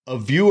A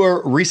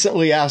viewer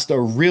recently asked a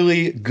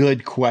really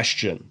good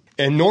question.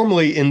 And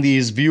normally in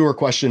these viewer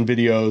question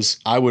videos,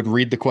 I would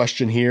read the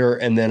question here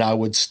and then I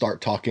would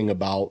start talking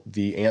about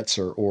the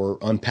answer or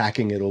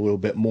unpacking it a little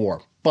bit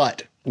more.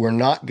 But we're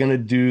not going to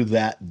do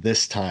that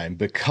this time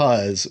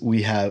because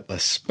we have a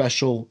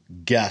special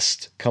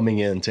guest coming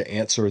in to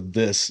answer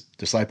this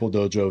Disciple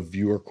Dojo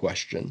viewer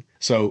question.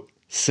 So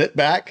sit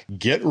back,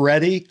 get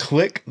ready,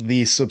 click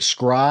the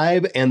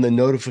subscribe and the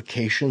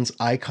notifications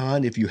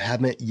icon if you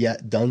haven't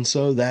yet done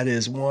so. That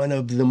is one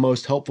of the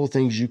most helpful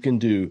things you can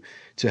do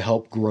to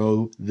help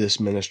grow this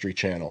ministry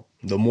channel.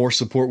 The more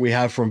support we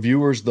have from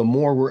viewers, the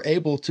more we're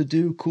able to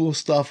do cool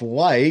stuff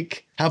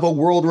like have a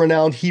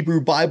world-renowned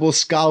Hebrew Bible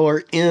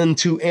scholar in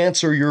to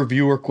answer your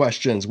viewer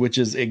questions, which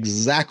is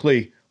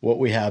exactly what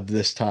we have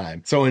this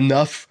time. So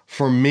enough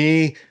for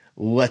me.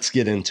 Let's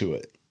get into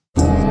it.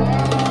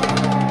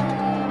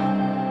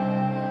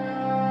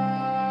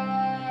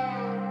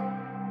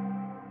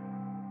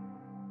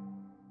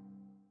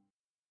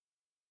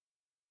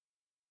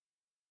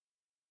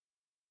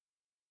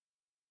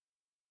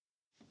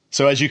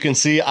 So as you can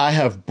see, I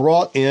have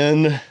brought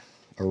in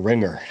a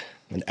ringer,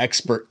 an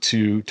expert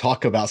to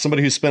talk about,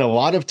 somebody who spent a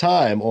lot of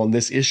time on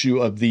this issue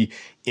of the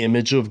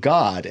image of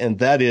God. And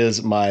that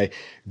is my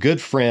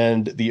good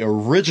friend, the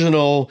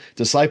original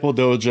Disciple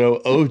Dojo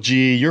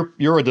OG.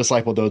 You're a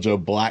Disciple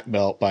Dojo black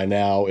belt by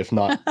now, if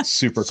not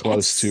super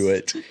close to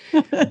it.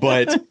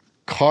 But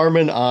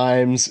Carmen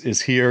Imes is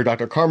here.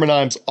 Dr. Carmen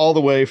Imes, all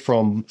the way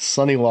from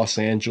sunny Los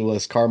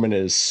Angeles. Carmen,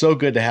 it is so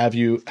good to have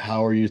you.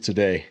 How are you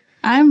today?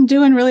 I'm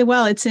doing really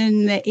well. It's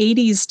in the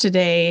 80s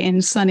today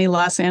in sunny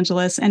Los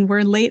Angeles, and we're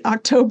in late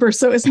October,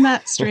 so isn't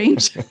that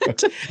strange?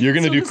 You're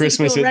going to do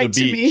Christmas at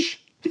the beach.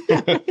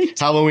 Right.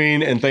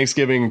 Halloween and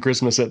Thanksgiving and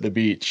Christmas at the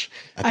beach.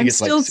 I'm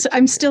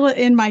still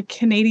in my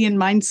Canadian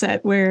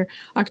mindset where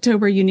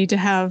October you need to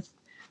have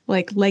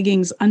like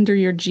leggings under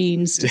your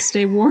jeans to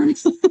stay warm.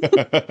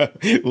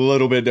 A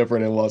little bit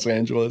different in Los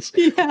Angeles.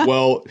 Yeah.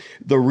 Well,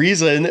 the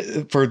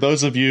reason for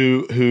those of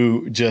you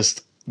who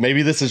just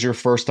maybe this is your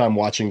first time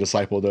watching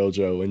Disciple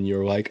Dojo and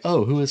you're like,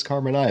 oh, who is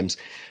Carmen Imes?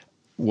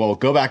 Well,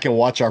 go back and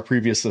watch our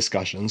previous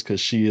discussions because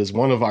she is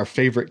one of our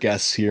favorite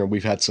guests here.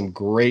 We've had some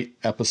great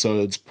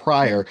episodes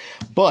prior,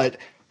 but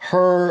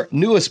her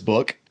newest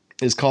book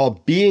is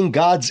called Being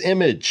God's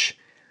Image: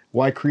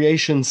 Why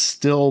Creation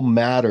Still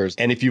Matters.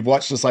 And if you've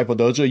watched Disciple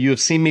Dojo, you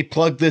have seen me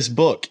plug this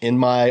book in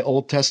my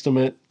Old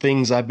Testament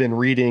things I've been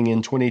reading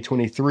in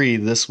 2023.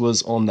 This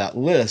was on that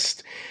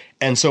list.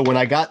 And so when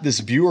I got this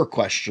viewer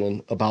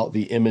question about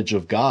the image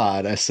of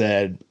God, I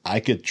said I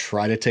could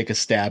try to take a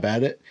stab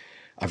at it.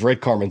 I've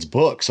read Carmen's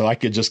book, so I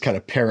could just kind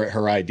of parrot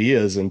her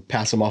ideas and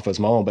pass them off as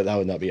my own, but that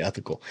would not be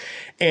ethical.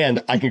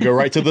 And I can go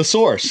right to the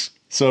source.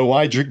 So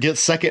why get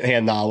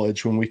secondhand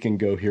knowledge when we can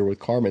go here with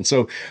Carmen?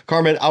 So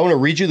Carmen, I want to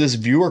read you this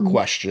viewer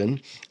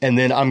question, and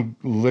then I'm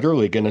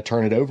literally going to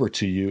turn it over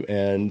to you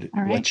and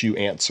let you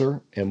answer.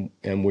 And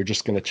we're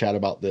just going to chat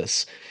about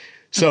this.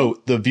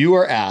 So the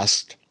viewer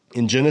asked,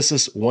 in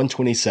Genesis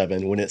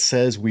 1:27, when it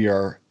says we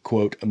are,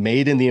 quote,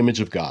 made in the image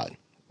of God,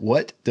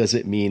 what does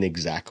it mean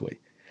exactly?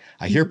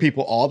 I hear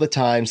people all the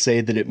time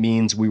say that it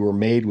means we were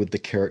made with the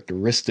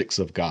characteristics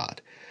of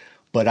God.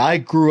 But I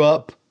grew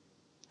up,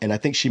 and I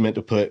think she meant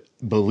to put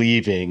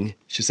believing.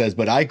 She says,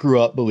 but I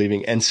grew up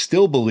believing and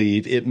still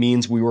believe it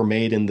means we were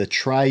made in the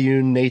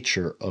triune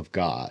nature of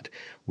God.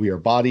 We are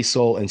body,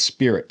 soul, and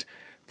spirit.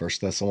 1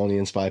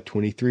 Thessalonians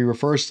 5:23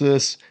 refers to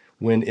this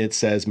when it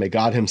says, may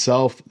God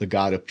himself, the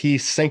God of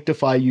peace,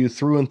 sanctify you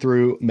through and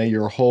through. May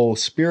your whole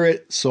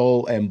spirit,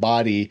 soul, and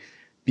body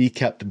be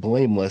kept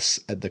blameless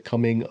at the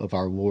coming of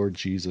our Lord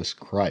Jesus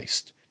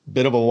Christ.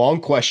 Bit of a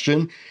long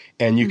question,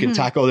 and you can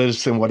tackle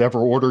this in whatever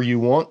order you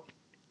want.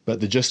 But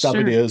the gist of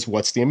it is,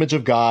 what's the image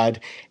of God?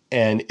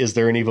 And is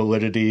there any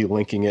validity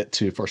linking it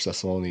to 1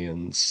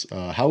 Thessalonians?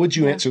 How would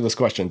you answer this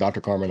question,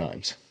 Dr. Carmen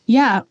Imes?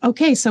 Yeah.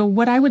 Okay. So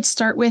what I would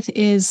start with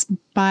is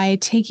by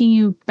taking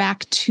you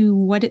back to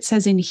what it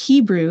says in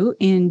Hebrew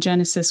in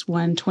Genesis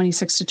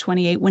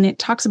 1:26-28, when it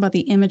talks about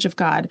the image of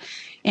God.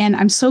 And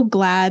I'm so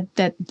glad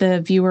that the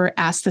viewer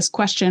asked this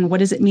question. What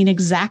does it mean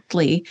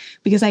exactly?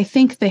 Because I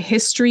think the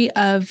history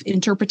of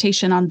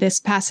interpretation on this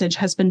passage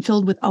has been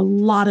filled with a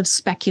lot of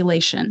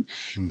speculation.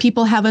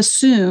 People have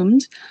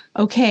assumed,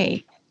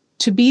 okay,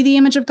 to be the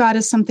image of God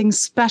is something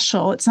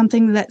special. It's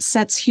something that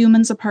sets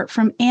humans apart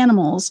from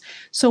animals.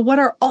 So what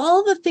are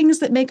all the things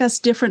that make us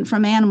different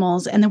from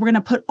animals? And then we're going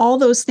to put all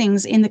those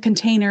things in the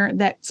container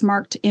that's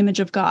marked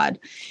image of God.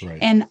 Right.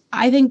 And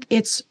I think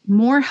it's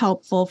more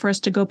helpful for us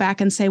to go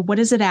back and say, what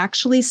does it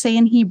actually say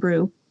in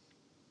Hebrew?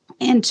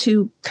 And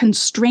to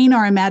constrain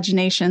our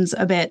imaginations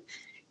a bit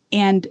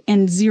and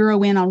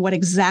zero in on what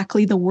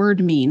exactly the word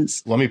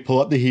means. Let me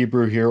pull up the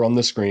Hebrew here on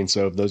the screen.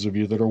 So if those of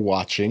you that are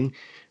watching,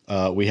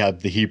 we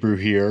have the Hebrew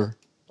here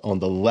on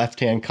the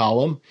left-hand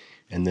column,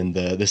 and then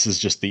this is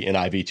just the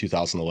NIV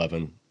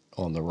 2011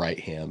 on the right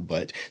hand.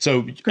 But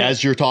so Great.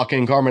 As you're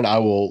talking, Carmen, I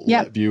will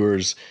let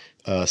viewers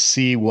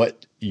see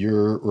what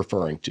you're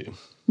referring to.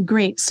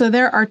 Great. So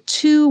there are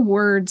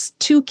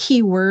two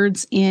key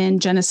words in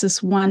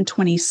Genesis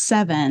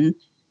 1:27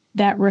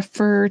 that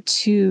refer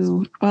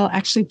to, well,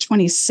 actually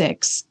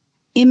 26,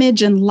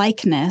 image and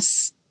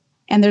likeness.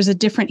 And there's a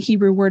different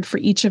Hebrew word for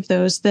each of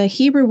those. The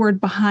Hebrew word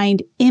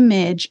behind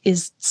image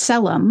is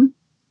tselem.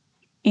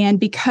 And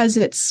because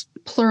it's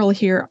plural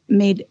here,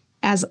 made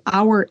as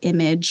our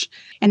image.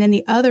 And then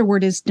the other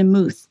word is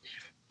demuth.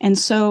 And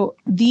so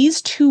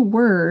these two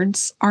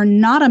words are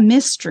not a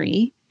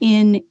mystery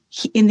in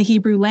the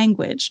Hebrew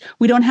language.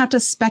 We don't have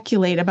to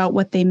speculate about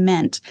what they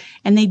meant.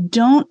 And they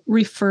don't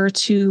refer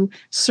to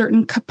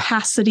certain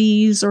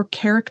capacities or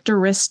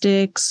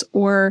characteristics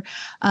or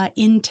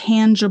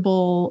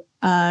intangible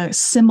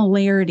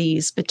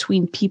similarities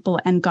between people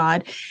and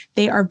God.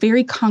 They are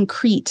very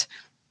concrete.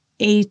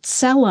 A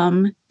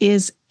tselem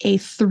is a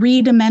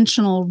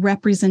three-dimensional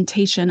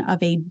representation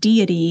of a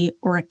deity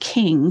or a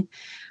king.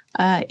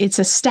 It's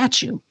a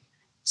statue.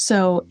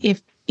 So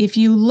if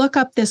you look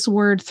up this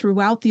word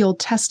throughout the Old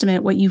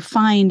Testament, what you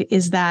find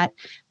is that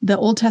the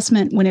Old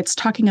Testament, when it's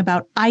talking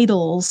about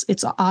idols,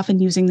 it's often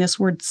using this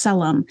word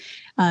tselem.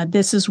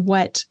 This is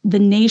what the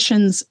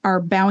nations are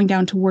bowing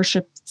down to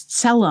worship,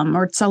 tselem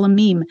or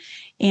tselemim,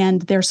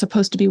 and they're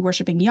supposed to be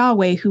worshiping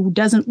Yahweh, who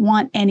doesn't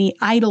want any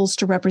idols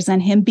to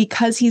represent him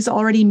because he's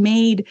already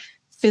made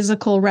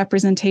physical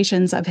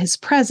representations of his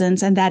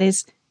presence, and that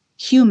is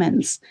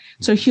humans.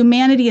 So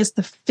humanity is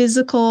the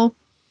physical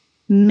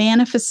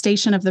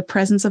manifestation of the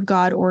presence of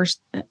God, or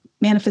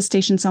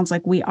manifestation sounds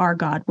like we are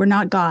God. We're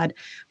not God,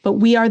 but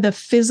we are the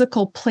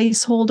physical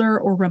placeholder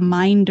or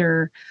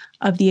reminder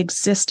of the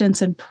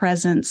existence and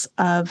presence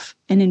of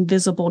an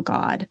invisible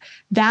God.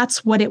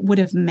 That's what it would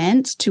have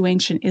meant to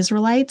ancient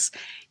Israelites.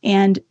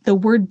 And the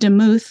word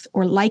demuth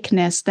or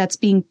likeness that's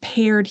being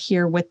paired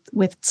here with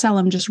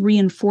tselem just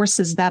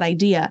reinforces that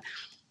idea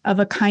of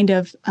a kind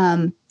of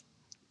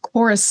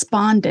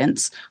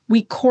correspondence.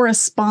 We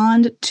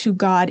correspond to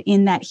God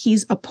in that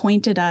he's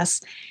appointed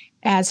us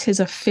as his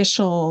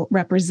official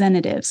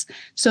representatives.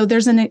 So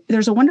there's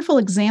a wonderful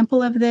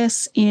example of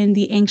this in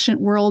the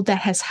ancient world that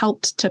has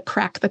helped to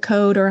crack the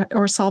code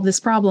or solve this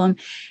problem.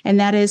 And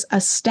that is a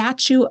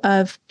statue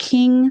of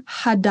King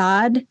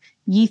Hadad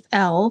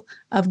Yith-El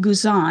of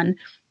Guzan.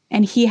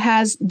 And he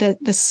has the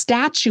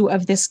statue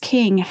of this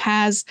king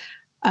has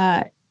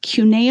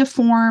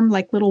cuneiform,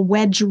 like little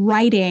wedge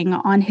writing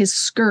on his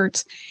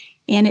skirt,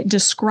 and it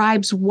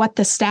describes what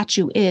the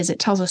statue is. It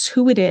tells us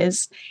who it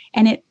is,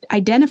 and it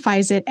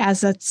identifies it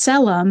as a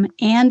tselem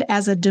and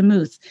as a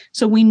demuth.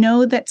 So we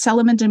know that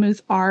tselem and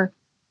demuth are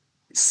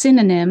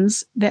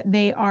synonyms, that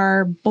they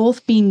are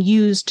both being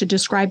used to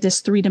describe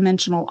this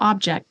three-dimensional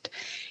object.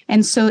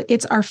 And so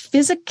it's our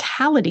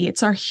physicality,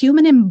 it's our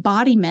human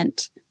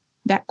embodiment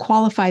that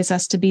qualifies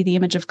us to be the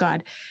image of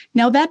God.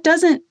 Now, that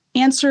doesn't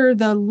answer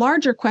the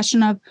larger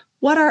question of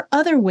what are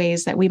other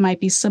ways that we might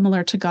be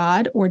similar to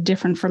God or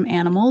different from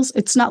animals.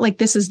 It's not like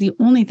this is the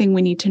only thing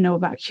we need to know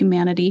about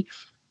humanity.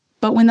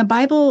 But when the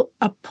Bible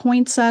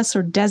appoints us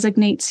or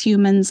designates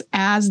humans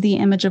as the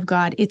image of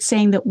God, it's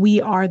saying that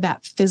we are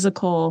that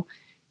physical,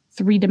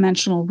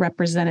 three-dimensional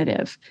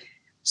representative.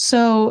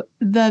 So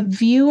the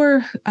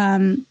viewer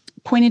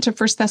pointed to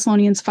 1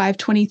 Thessalonians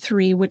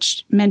 5:23,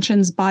 which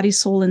mentions body,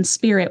 soul, and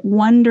spirit,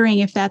 wondering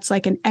if that's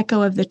like an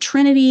echo of the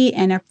Trinity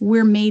and if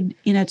we're made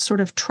in a sort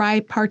of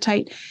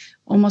tripartite,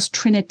 almost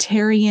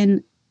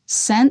Trinitarian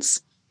sense.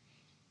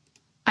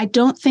 I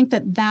don't think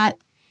that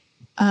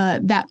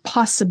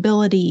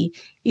possibility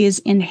is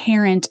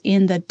inherent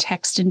in the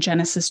text in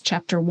Genesis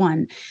chapter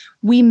 1.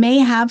 We may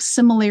have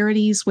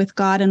similarities with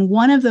God, and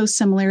one of those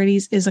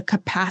similarities is a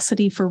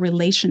capacity for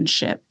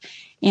relationship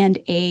and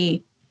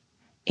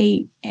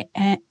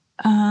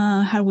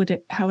how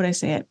would I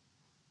say it?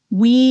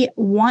 We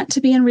want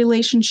to be in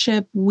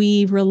relationship.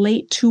 We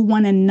relate to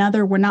one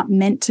another. We're not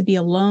meant to be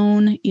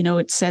alone. You know,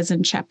 it says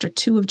in chapter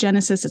 2 of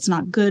Genesis, it's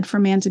not good for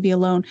man to be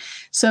alone.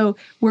 So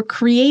we're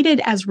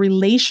created as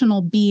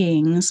relational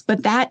beings,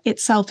 but that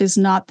itself is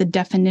not the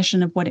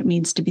definition of what it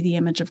means to be the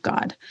image of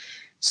God.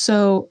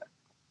 So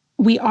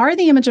we are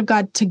the image of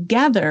God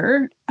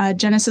together.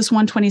 Genesis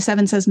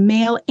 1:27 says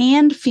male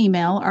and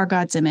female are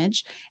God's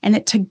image, and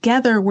that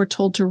together we're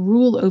told to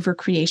rule over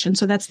creation.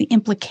 So that's the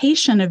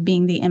implication of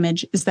being the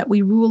image, is that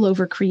we rule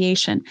over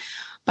creation.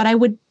 But I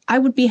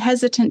would be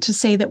hesitant to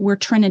say that we're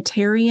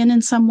Trinitarian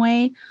in some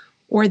way,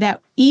 or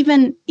that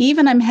even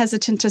I'm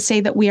hesitant to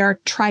say that we are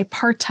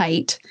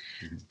tripartite.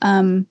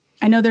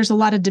 I know there's a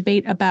lot of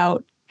debate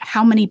about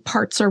how many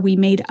parts are we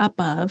made up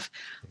of.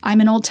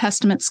 I'm an Old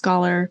Testament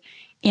scholar.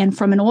 And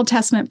from an Old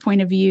Testament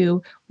point of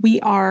view,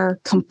 we are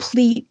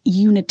complete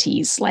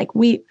unities. Like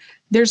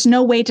there's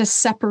no way to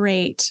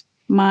separate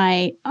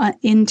my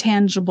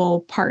intangible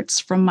parts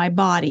from my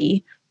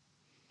body.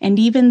 And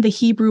even the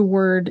Hebrew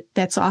word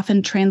that's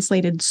often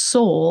translated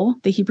soul,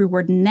 the Hebrew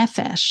word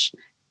nephesh,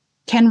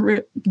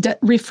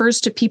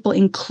 refers to people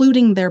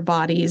including their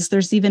bodies.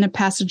 There's even a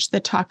passage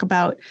that talk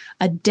about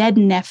a dead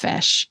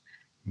nephesh.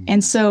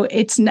 And so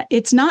it's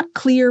not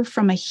clear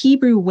from a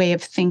Hebrew way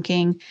of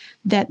thinking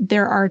that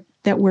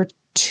we're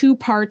two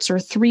parts or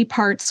three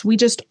parts. We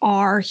just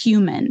are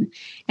human,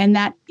 and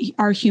that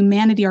our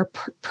humanity, our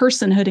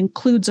personhood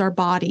includes our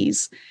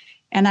bodies.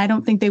 And I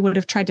don't think they would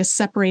have tried to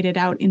separate it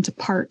out into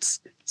parts.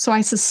 So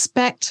I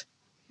suspect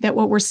that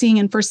what we're seeing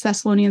in 1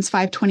 Thessalonians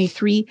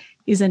 5:23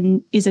 is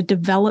a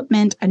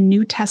development, a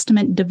New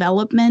Testament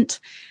development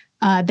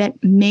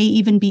that may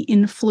even be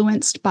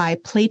influenced by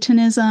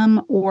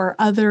Platonism or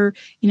other,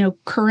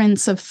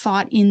 currents of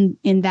thought in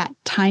that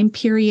time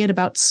period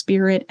about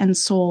spirit and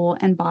soul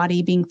and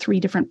body being three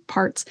different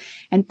parts.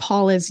 And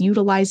Paul is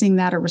utilizing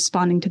that or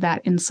responding to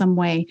that in some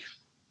way.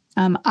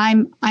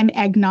 I'm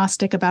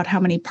agnostic about how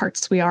many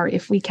parts we are,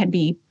 if we can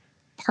be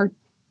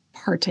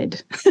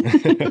parted.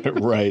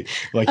 Right.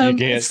 Like you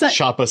can't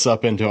chop us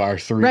up into our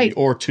three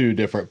or two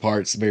different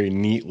parts very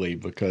neatly,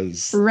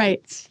 because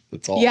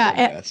it's all a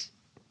mess.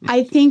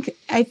 I think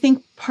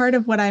part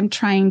of what I'm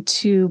trying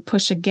to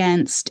push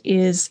against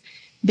is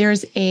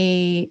there's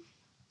a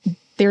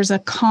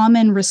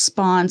common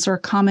response or a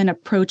common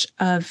approach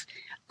of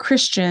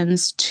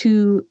Christians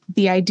to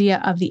the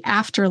idea of the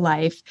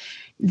afterlife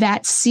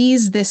that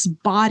sees this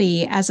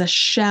body as a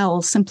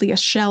shell, simply a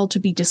shell to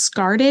be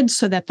discarded,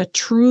 so that the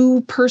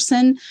true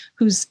person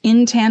who's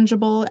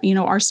intangible,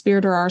 our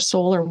spirit or our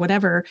soul or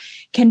whatever,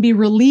 can be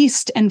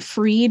released and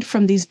freed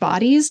from these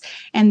bodies.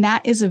 And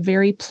that is a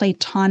very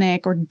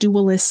Platonic or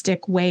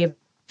dualistic way of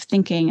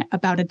thinking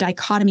about a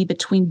dichotomy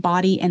between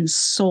body and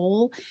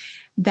soul,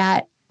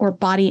 or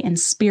body and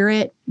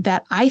spirit,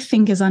 that I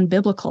think is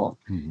unbiblical.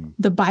 Mm-hmm.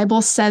 The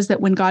Bible says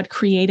that when God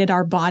created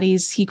our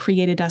bodies, he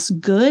created us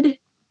good.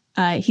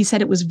 He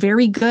said it was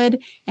very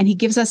good, and he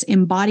gives us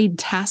embodied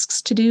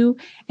tasks to do,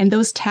 and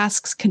those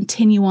tasks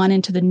continue on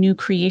into the new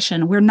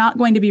creation. We're not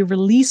going to be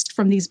released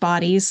from these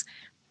bodies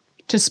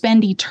to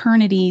spend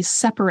eternity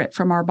separate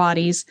from our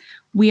bodies.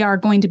 We are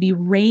going to be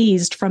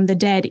raised from the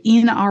dead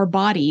in our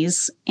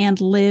bodies and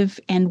live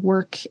and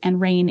work and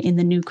reign in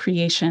the new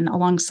creation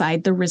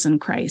alongside the risen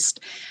Christ.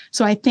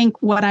 So I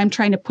think what I'm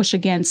trying to push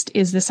against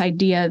is this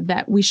idea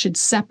that we should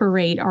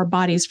separate our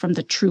bodies from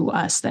the true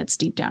us that's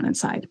deep down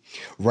inside.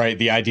 Right.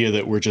 The idea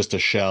that we're just a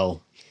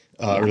shell,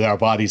 or that our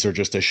bodies are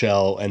just a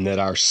shell, and that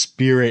our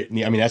spirit,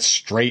 that's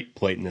straight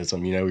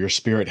Platonism. Your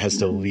spirit has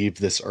to leave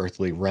this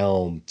earthly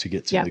realm to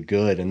get to the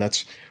good. And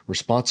that's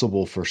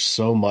responsible for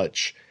so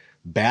much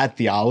bad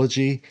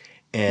theology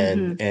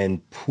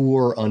and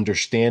poor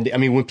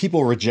understanding. When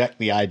people reject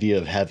the idea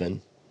of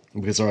heaven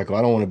because they're like, well,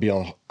 I don't want to be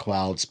on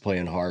clouds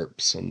playing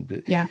harps.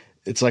 And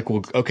it's like,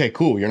 well, okay,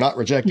 cool. You're not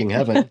rejecting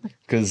heaven,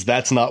 because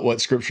that's not what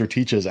Scripture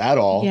teaches at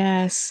all.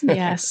 Yes.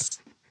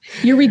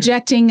 You're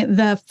rejecting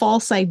the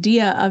false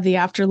idea of the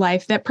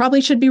afterlife that probably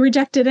should be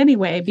rejected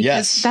anyway,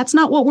 because that's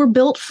not what we're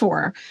built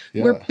for.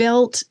 Yeah. We're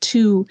built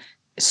to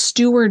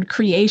steward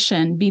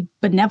creation, be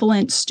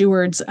benevolent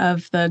stewards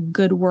of the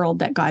good world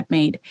that God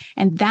made.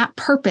 And that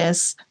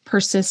purpose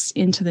persists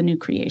into the new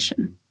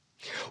creation.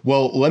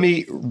 Well, let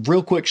me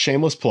real quick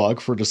shameless plug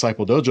for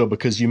Disciple Dojo,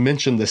 because you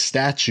mentioned the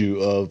statue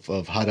of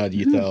Hadad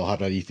El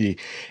Hadadithi,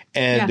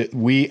 and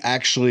we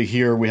actually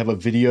we have a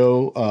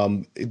video,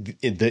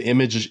 the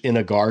image in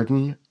a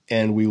garden,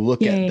 and we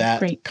look at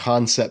that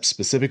concept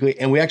specifically,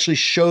 and we actually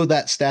show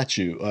that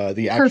statue,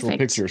 the actual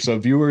picture, so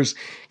viewers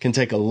can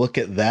take a look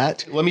at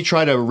that. Let me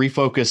try to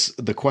refocus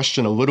the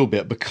question a little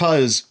bit,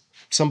 because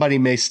somebody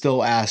may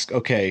still ask,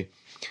 okay,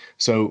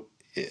 so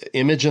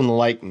image and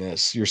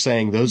likeness, you're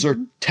saying those are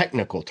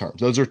technical terms.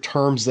 Those are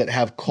terms that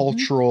have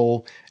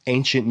cultural,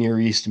 ancient Near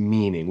East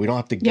meaning. We don't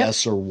have to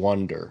guess or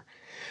wonder.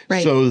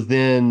 Right. So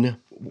then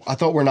I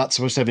thought we're not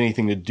supposed to have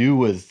anything to do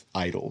with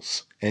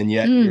idols. And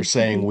yet you're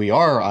saying we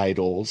are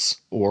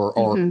idols or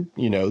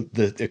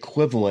the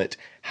equivalent.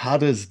 How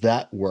does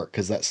that work?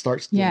 Because that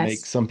starts to make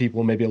some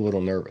people maybe a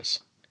little nervous.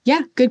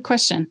 Yeah, good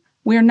question.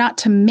 We're not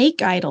to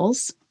make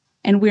idols,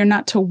 and we're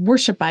not to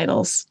worship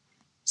idols.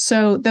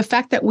 So the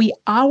fact that we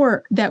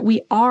are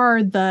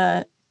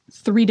the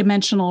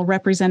three-dimensional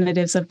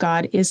representatives of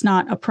God is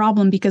not a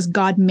problem, because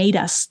God made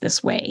us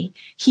this way.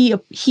 He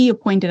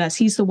appointed us.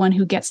 He's the one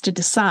who gets to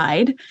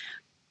decide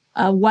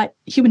what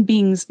human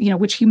beings,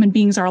 which human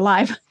beings are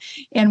alive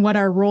and what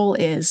our role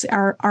is.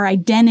 Our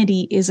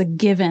identity is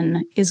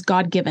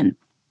God-given.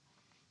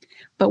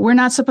 But we're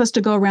not supposed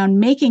to go around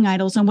making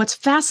idols. And what's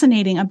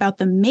fascinating about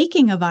the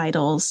making of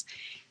idols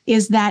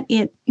is that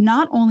it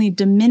not only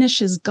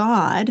diminishes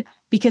God,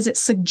 because it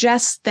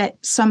suggests that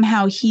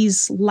somehow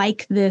he's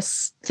like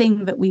this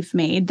thing that we've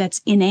made that's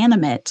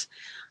inanimate,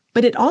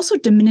 but it also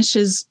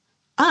diminishes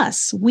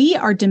us. We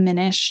are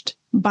diminished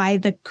by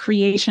the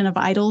creation of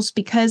idols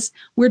because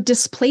we're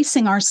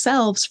displacing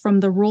ourselves from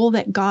the role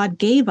that God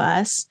gave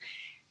us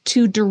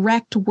to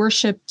direct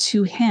worship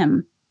to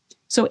him.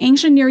 So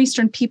ancient Near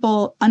Eastern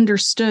people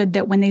understood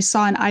that when they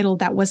saw an idol,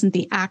 that wasn't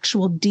the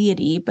actual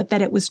deity, but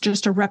that it was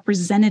just a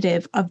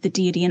representative of the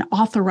deity, an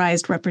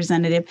authorized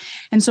representative.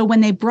 And so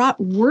when they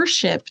brought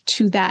worship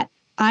to that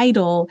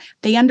idol,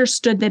 they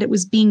understood that it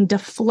was being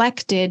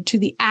deflected to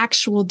the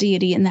actual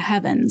deity in the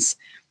heavens.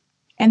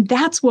 And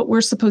that's what we're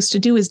supposed to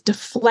do, is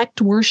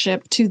deflect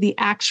worship to the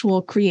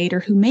actual creator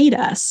who made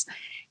us.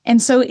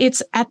 And so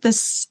it's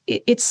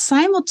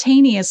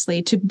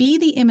simultaneously, to be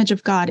the image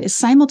of God is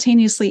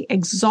simultaneously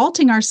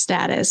exalting our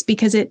status,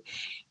 because it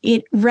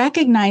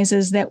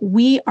recognizes that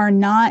we're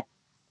not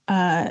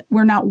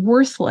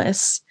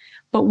worthless,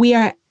 but we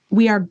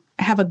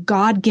have a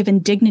God-given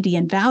dignity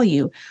and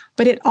value.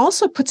 But it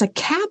also puts a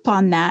cap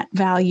on that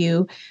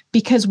value,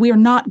 because we are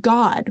not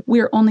God. We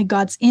are only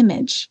God's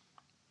image.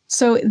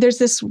 So there's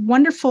this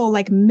wonderful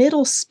like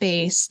middle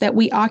space that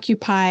we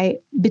occupy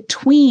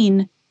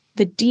between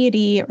the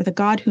deity, or the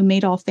God who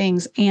made all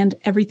things, and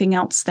everything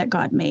else that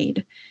God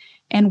made.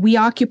 And we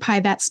occupy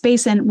that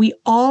space, and we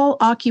all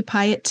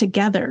occupy it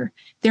together.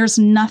 There's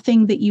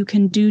nothing that you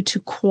can do to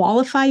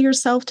qualify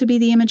yourself to be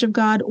the image of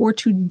God or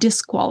to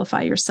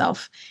disqualify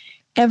yourself.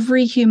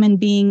 Every human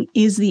being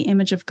is the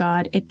image of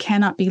God. It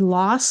cannot be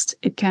lost.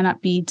 It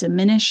cannot be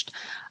diminished.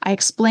 I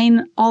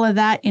explain all of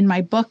that in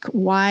my book,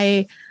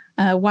 why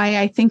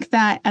I think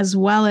that, as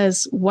well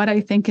as what I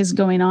think is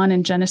going on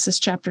in Genesis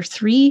chapter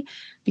 3,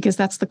 because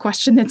that's the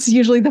question that's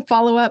usually the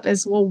follow-up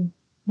is, well,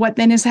 what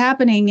then is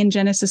happening in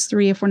Genesis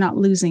 3 if we're not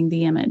losing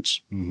the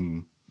image? Mm-hmm.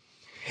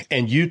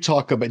 And you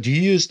talk about, do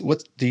you use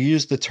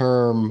the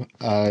term,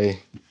 I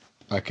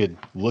could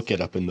look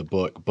it up in the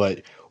book,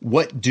 but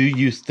what do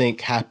you think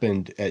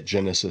happened at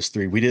Genesis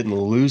 3? We didn't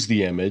lose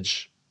the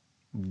image.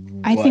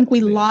 I think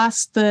we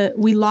lost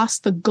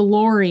the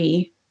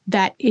glory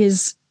that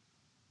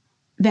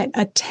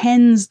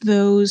attends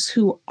those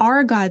who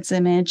are God's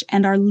image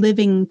and are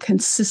living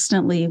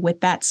consistently with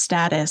that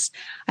status.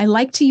 I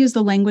like to use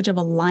the language of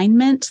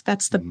alignment.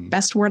 That's the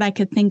best word I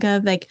could think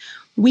of. Like,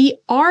 we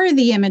are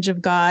the image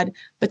of God,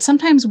 but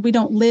sometimes we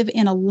don't live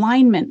in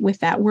alignment with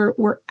that.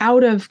 We're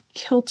out of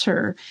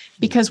kilter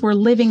because we're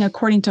living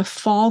according to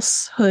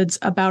falsehoods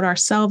about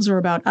ourselves or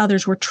about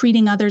others. We're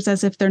treating others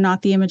as if they're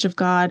not the image of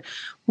God.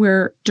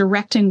 We're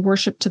directing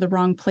worship to the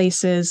wrong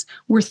places.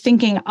 We're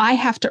thinking, I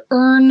have to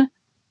earn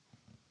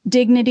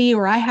dignity,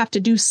 or I have to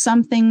do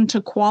something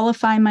to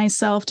qualify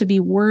myself to be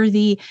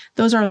worthy.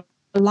 Those are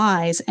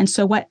lies. And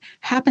so what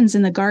happens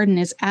in the garden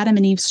is Adam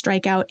and Eve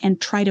strike out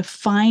and try to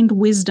find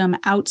wisdom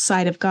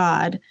outside of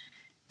God.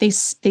 They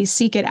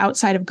seek it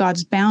outside of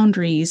God's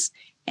boundaries,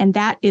 and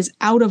that is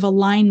out of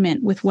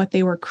alignment with what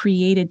they were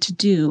created to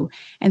do.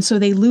 And so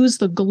they lose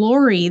the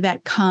glory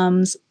that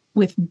comes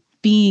with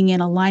being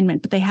in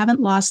alignment, but they haven't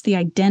lost the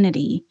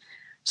identity.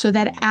 So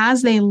that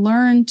as they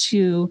learn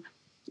to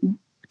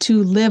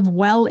live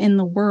well in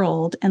the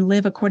world and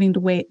live according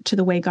to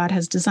the way God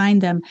has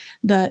designed them,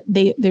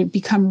 they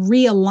become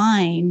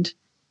realigned,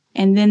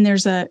 and then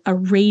there's a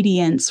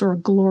radiance or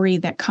glory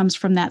that comes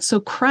from that. So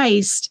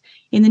Christ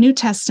in the New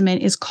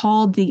Testament is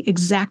called the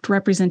exact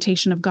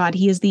representation of God.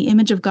 He is the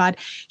image of God.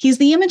 He's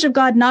the image of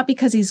God not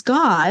because he's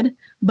God,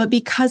 but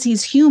because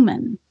he's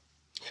human.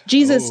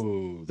 Jesus,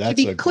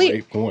 that's a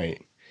great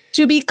point.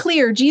 To be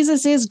clear,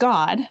 Jesus is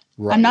God.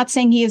 Right. I'm not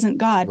saying he isn't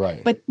God,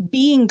 right, but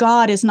being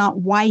God is not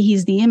why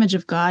he's the image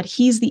of God.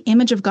 He's the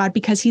image of God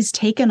because he's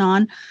taken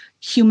on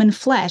human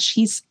flesh.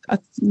 He's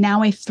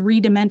now a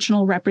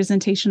three-dimensional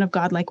representation of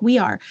God like we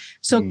are.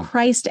 So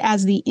Christ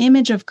as the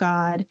image of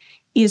God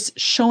is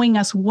showing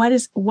us what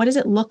does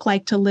it look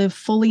like to live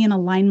fully in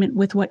alignment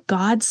with what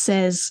God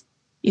says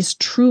is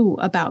true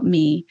about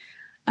me,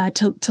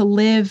 to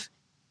live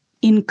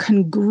in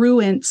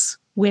congruence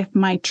with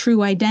my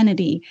true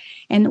identity.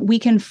 And we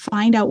can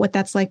find out what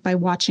that's like by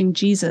watching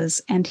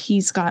Jesus. And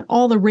he's got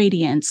all the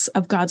radiance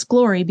of God's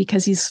glory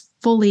because he's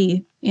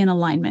fully in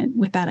alignment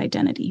with that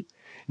identity.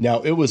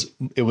 Now, it was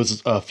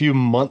a few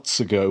months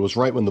ago, it was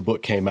right when the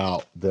book came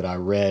out, that I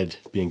read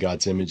Being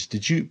God's Image.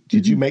 Did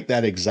you make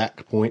that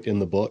exact point in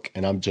the book?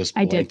 And I'm just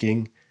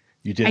blanking.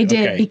 You did? I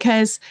did,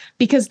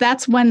 because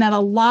that's one that a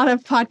lot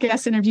of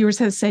podcast interviewers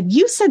have said,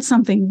 you said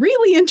something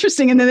really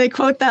interesting. And then they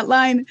quote that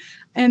line.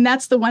 And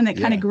that's the one that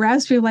kind of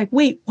grabs people like,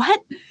 wait,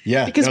 what?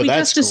 Yeah. Because we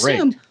just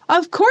assume,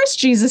 of course,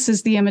 Jesus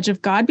is the image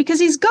of God because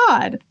he's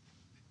God.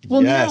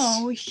 Well,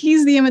 no,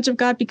 he's the image of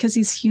God because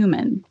he's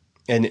human.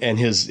 And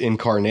his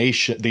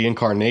incarnation, the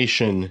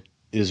incarnation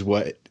is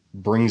what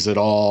brings it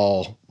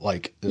all,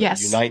 like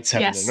unites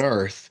heaven and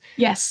earth.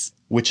 Yes.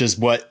 Which is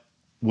what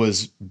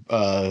was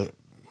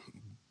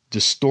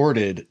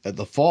distorted at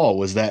the fall,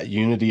 was that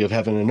unity of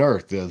heaven and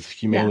earth, of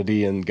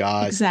humanity and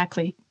God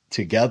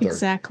together.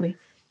 Exactly.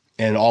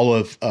 And all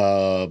of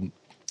the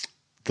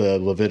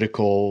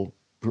Levitical,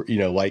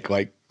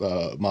 like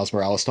Miles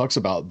Morales talks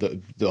about,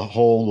 the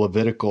whole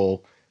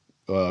Levitical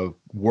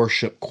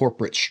worship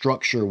corporate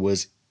structure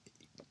was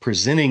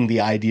presenting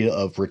the idea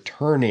of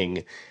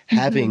returning,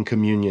 having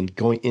communion,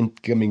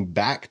 coming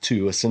back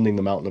to ascending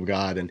the mountain of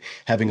God and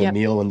having a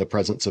meal in the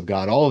presence of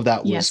God. All of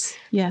that was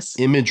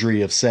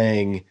imagery of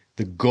saying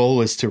the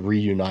goal is to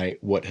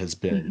reunite what has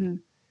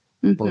been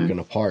broken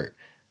apart.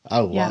 I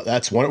love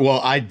that's one.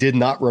 Well, I did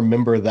not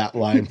remember that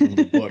line from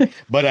the book,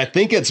 but I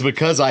think it's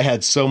because I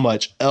had so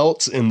much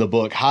else in the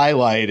book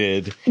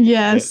highlighted.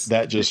 Yes,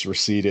 that just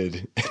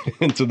receded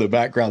into the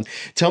background.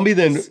 Tell me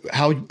then,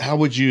 how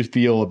would you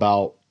feel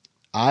about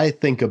I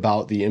think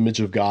about the image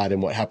of God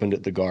and what happened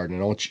at the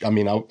garden.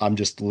 And I'm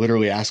just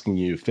literally asking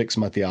you, fix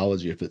my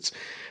theology if it's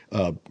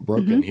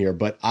broken Hmm. here.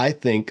 But I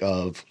think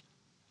of,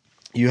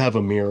 you have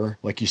a mirror,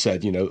 like you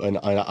said, an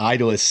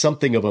idol is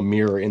something of a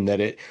mirror in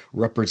that it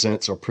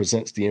represents or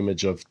presents the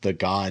image of the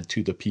God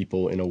to the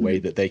people in a way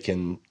Hmm. that they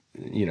can,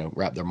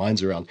 wrap their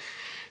minds around.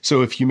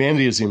 So if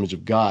humanity is the image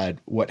of God,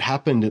 what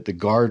happened at the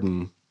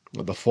garden,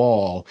 the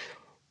fall,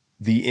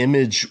 the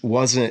image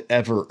wasn't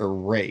ever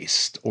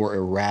erased or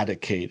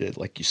eradicated,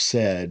 like you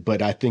said.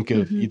 But I think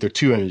of Hmm. either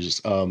two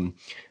images,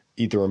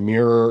 either a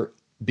mirror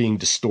being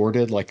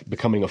distorted, like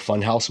becoming a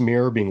funhouse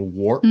mirror, being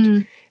warped.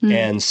 Hmm.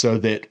 And so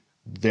that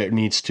there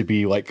needs to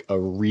be like a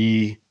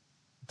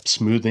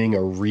smoothing, a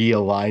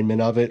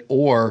realignment of it,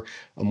 or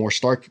a more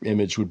stark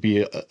image would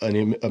be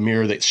a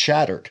mirror that's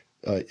shattered.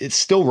 It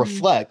still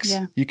reflects.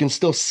 Yeah. You can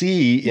still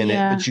see in it,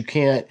 Yeah. but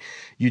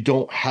you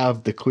don't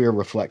have the clear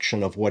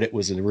reflection of what it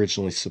was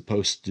originally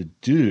supposed to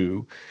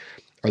do.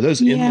 Are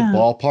those in the Yeah.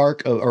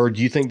 ballpark, or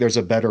do you think there's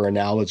a better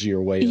analogy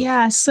or way of?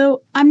 Yeah,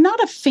 so I'm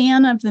not a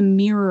fan of the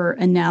mirror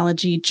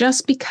analogy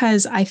just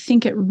because I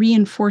think it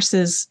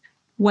reinforces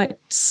what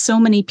so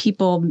many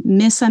people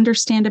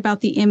misunderstand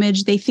about the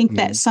image. They think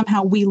that Mm,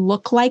 somehow we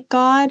look like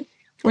God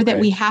or that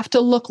okay. we have to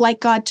look like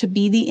God to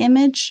be the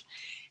image.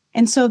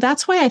 And so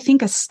that's why I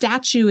think a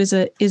statue is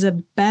a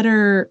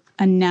better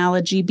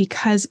analogy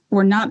because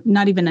we're not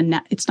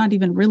even it's not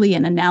even really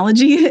an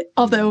analogy,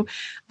 although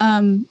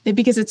Mm,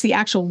 because it's the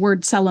actual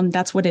word selim,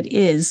 that's what it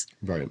is.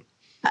 right.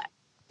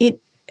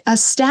 It A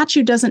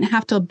statue doesn't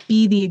have to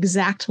be the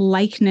exact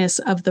likeness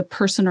of the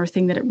person or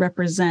thing that it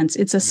represents.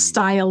 It's a Mm,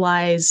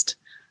 stylized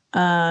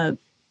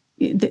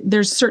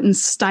there's certain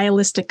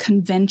stylistic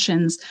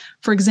conventions.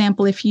 For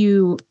example, if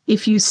you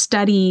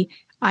study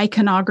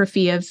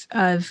iconography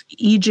of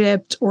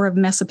Egypt or of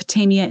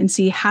Mesopotamia and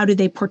see how do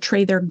they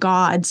portray their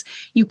gods,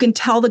 you can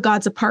tell the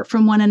gods apart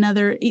from one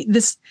another.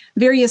 This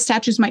various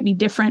statues might be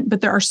different,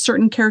 but there are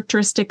certain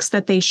characteristics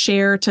that they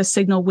share to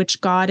signal which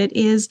god it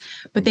is.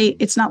 But mm,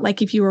 it's not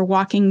like if you were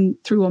walking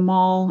through a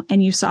mall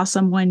and you saw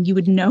someone, you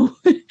would know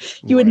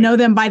you would right. know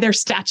them by their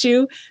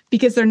statue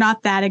because they're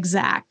not that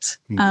exact.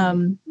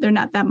 Mm. They're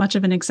not that much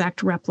of an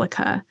exact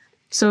replica.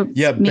 So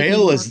Yeah, maybe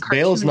more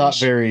Bale's not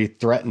cartoonish. very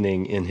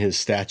threatening in his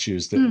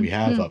statues that we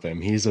have Mm-hmm. of him.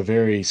 He's a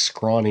very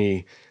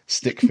scrawny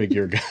stick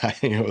figure guy,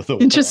 with a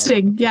one arm.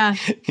 Interesting. Yeah.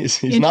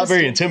 He's not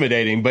very Interesting.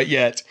 intimidating, but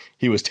yet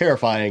he was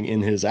terrifying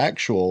in his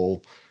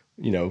actual,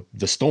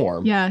 the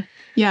storm. Yeah.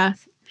 Yeah.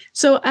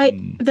 So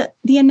Mm,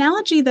 the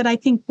analogy that I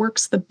think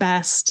works the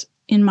best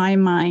in my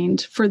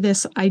mind for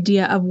this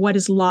idea of what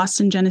is lost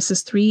in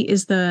Genesis 3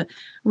 is the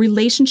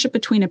relationship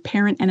between a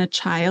parent and a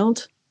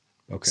child.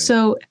 okay.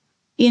 So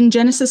in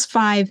Genesis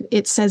 5,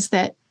 it says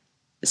that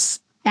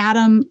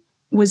Adam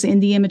was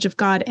in the image of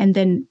God, and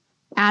then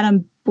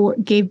Adam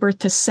gave birth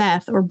to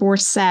Seth or bore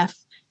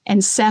Seth,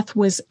 and Seth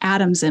was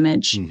Adam's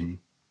image. Hmm.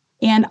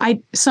 And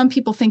some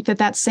people think that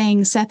that's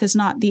saying Seth is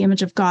not the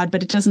image of God,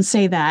 but it doesn't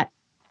say that.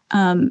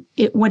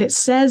 What it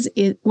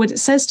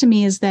says to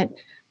me is that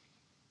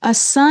a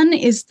son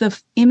is the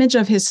image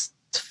of his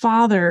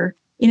father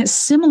in a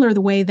similar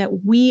way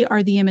that we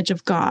are the image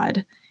of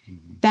God. Hmm.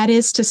 That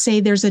is to say,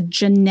 there's a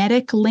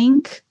genetic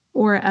link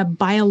or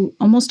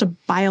almost a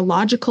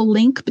biological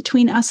link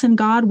between us and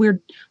God.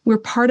 We're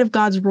part of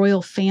God's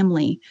royal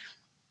family.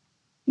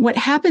 What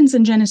happens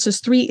in Genesis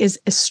 3 is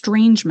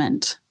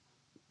estrangement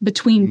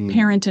between Mm,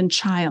 parent and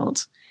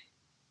child.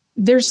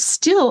 There's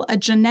still a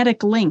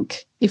genetic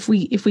link if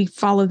we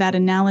follow that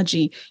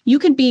analogy.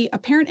 A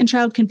parent and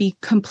child can be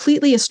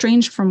completely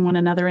estranged from one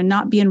another and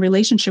not be in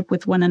relationship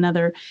with one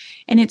another,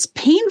 and it's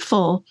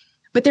painful,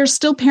 but there's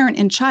still parent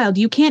and child.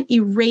 You can't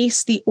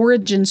erase the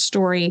origin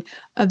story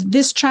of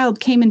this child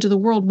came into the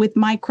world with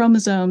my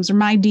chromosomes or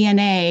my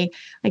DNA.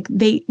 Like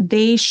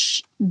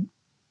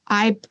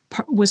I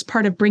was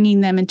part of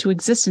bringing them into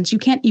existence. You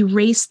can't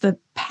erase the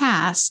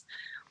past.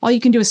 All you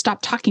can do is stop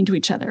talking to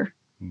each other.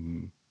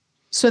 mm,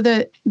 So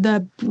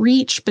the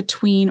breach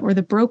between or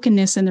the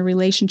brokenness in the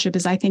relationship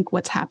is, I think,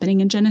 what's happening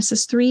in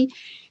Genesis 3.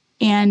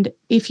 And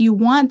if you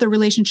want the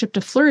relationship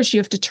to flourish, you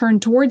have to turn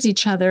towards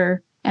each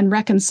other and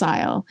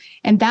reconcile.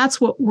 And that's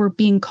what we're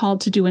being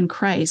called to do in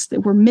Christ,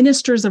 that we're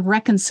ministers of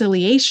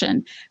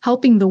reconciliation,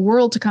 helping the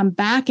world to come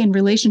back in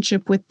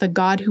relationship with the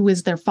God who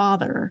is their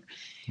father.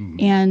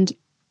 mm.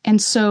 And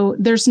so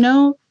there's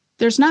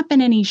not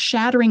been any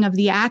shattering of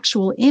the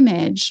actual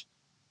image.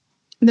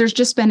 There's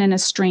just been an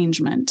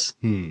estrangement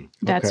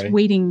that's Okay.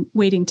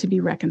 waiting to be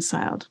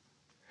reconciled.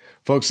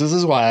 Folks, this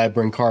is why I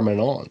bring Carmen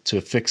on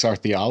to fix our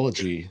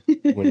theology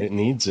when it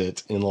needs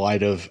it in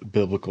light of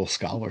biblical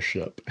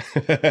scholarship.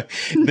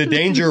 The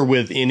danger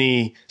with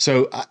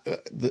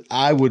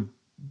I would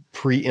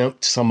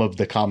preempt some of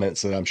the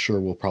comments that I'm sure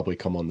will probably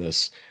come on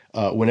this.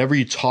 Whenever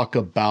you talk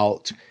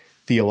about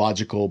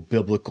theological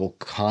biblical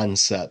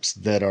concepts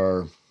that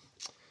are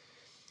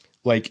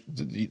like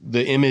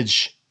the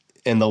image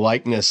and the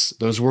likeness,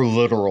 those were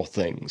literal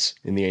things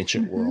in the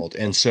ancient world.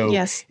 And so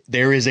Yes.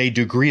 there is a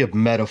degree of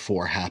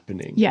metaphor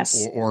happening,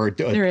 Yes. or a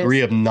There degree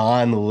is. of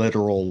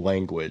non-literal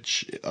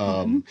language.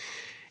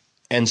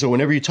 And so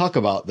whenever you talk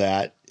about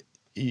that,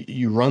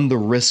 you run the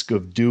risk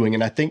of doing,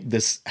 and I think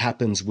this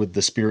happens with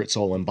the spirit,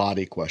 soul, and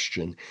body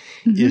question,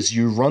 Mm-hmm. is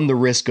you run the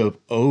risk of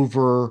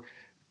over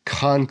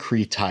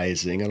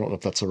concretizing. I don't know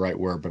if that's the right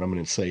word, but I'm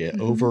going to say it,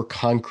 Mm-hmm. over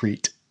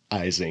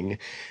concretizing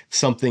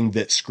something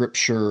that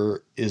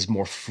scripture is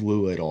more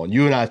fluid on.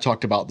 You and I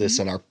talked about this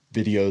in our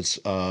videos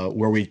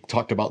where we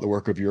talked about the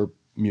work of your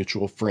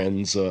mutual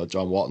friends,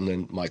 John Walton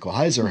and Michael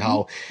Heiser, Mm-hmm.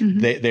 how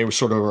Mm-hmm. they were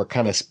sort of are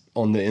kind of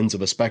on the ends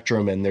of a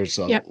spectrum, and there's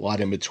a Yep.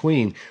 lot in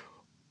between.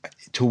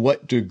 To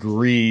what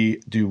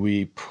degree do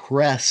we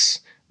press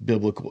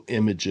biblical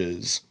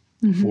images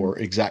Mm-hmm. for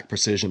exact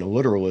precision and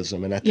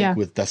literalism? And I think Yeah.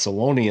 with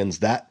Thessalonians,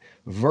 that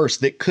verse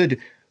that could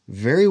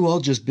very well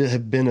just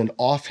have been an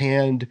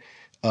offhand,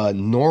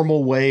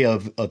 normal way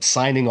of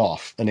signing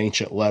off an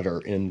ancient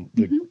letter in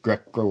the Mm-hmm.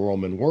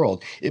 Greco-Roman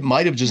world. It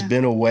might have just Yeah.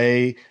 been a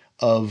way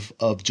of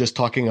just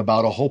talking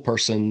about a whole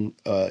person,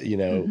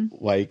 Mm-hmm.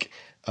 like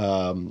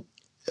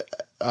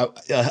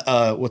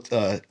what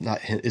not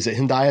is it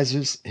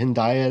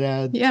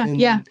Hendiadad Yeah.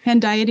 Yeah.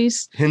 Hendiades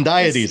is,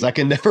 Hendiades? I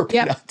can never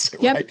yep. pronounce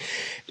it Yep. right.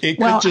 It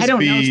could Well, I just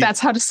don't know if be that's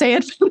how to say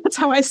it. But that's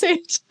how I say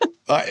it.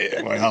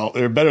 well,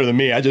 they're better than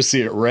me. I just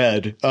see it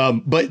red.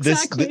 But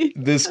Exactly.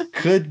 this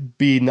could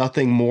be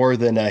nothing more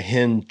than a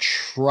hen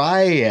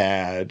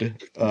triad,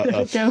 There a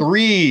we go.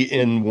 three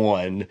in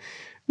one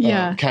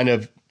Yeah. kind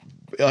of.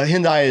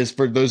 Hindai is,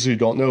 for those who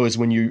don't know, is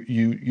when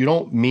you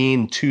don't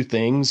mean two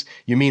things,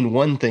 you mean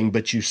one thing,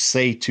 but you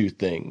say two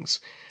things.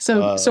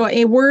 So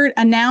a word,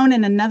 a noun,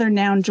 and another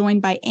noun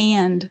joined by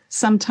and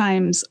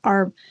sometimes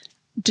are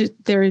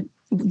they're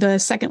the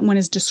second one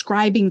is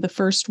describing the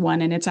first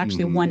one, and it's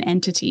actually one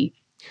entity.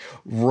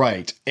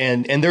 Right.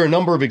 And there are a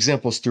number of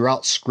examples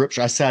throughout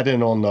scripture. I sat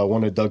in on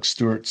one of Doug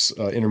Stewart's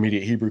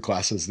intermediate Hebrew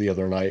classes the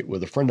other night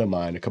with a friend of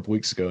mine a couple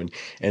weeks ago.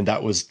 And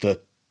that was the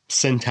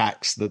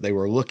syntax that they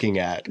were looking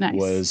at Nice.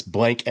 was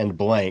blank and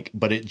blank,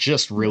 but it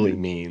just really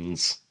Mm-hmm.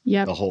 means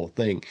Yep. the whole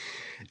thing.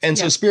 And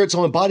so Yep. spirit,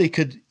 soul, and body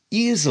could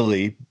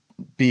easily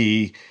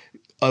be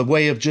a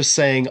way of just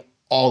saying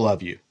all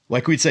of you.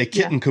 Like we'd say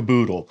kit Yeah. and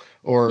caboodle,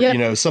 or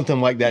Yep. something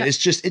like that. Yep.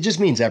 It just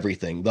means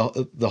everything,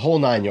 the whole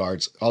nine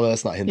yards. Although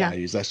that's not Yeah.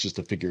 Hindides, that's just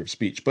a figure of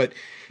speech. But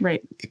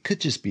Right. it could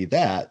just be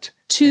that.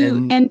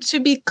 And to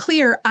be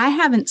clear, I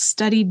haven't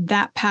studied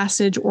that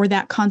passage or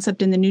that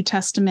concept in the New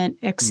Testament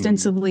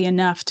extensively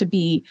enough to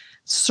be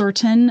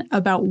certain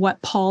about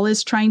what Paul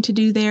is trying to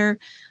do there.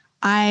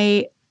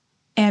 I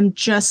am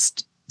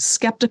just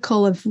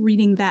skeptical of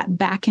reading that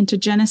back into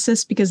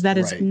Genesis because that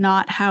is Right.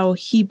 not how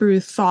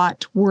Hebrew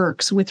thought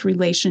works with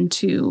relation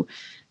to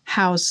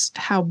how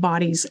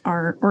bodies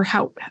are, or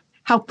how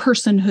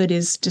personhood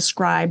is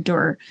described,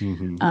 or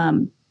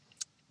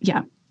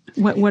yeah,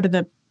 what are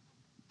the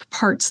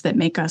parts that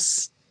make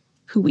us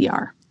who we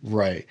are.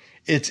 Right.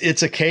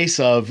 It's a case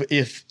of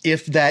if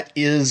that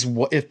is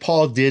what, if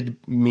Paul did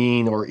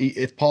mean, or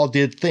if Paul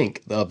did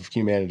think of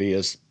humanity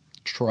as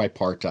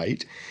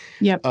tripartite,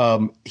 Yep.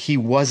 that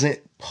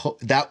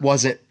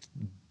wasn't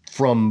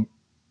from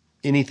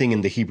anything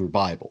in the Hebrew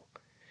Bible.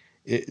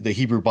 The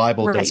Hebrew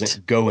Bible Right.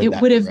 doesn't go in It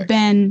that would have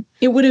direction.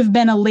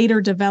 been a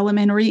later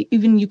development, or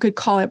even you could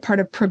call it part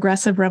of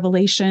progressive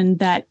revelation,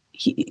 that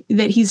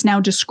he's now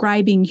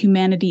describing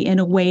humanity in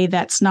a way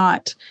that's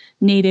not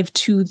native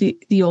to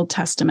the Old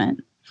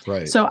Testament.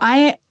 Right. So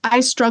I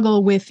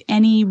struggle with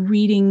any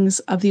readings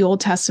of the Old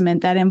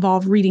Testament that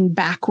involve reading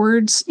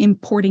backwards,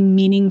 importing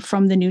meaning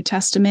from the New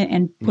Testament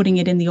and putting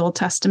it in the Old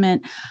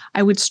Testament.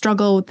 I would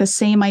struggle with the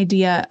same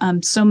idea.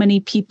 So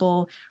many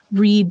people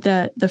read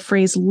the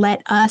phrase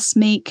 "let us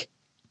make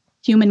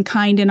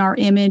humankind in our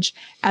image"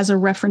 as a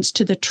reference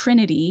to the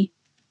Trinity.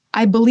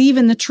 I believe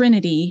in the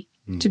Trinity,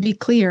 to be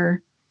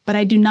clear, but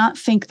I do not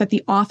think that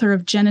the author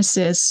of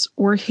Genesis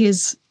or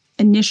his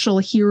initial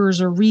hearers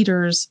or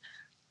readers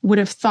would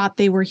have thought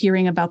they were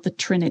hearing about the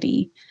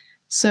Trinity.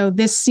 So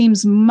this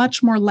seems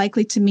much more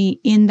likely to me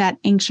in that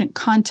ancient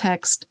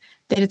context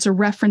that it's a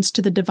reference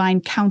to the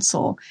divine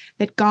council,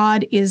 that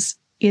God is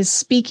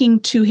speaking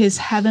to his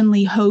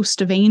heavenly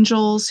host of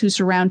angels who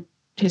surround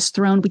his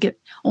throne. We get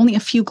only a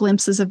few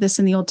glimpses of this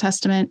in the Old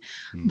Testament,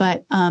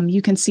 but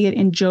you can see it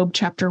in Job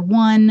chapter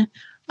 1.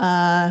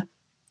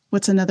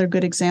 What's another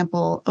good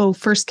example?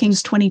 1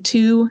 Kings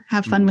 22.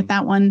 Have fun with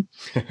that one.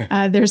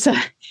 There's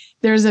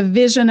a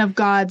vision of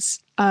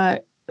God's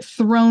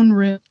throne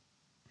room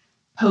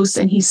host,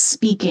 and he's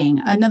speaking.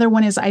 Another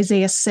one is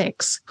Isaiah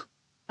 6.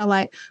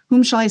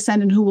 Whom shall I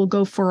send, and who will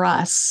go for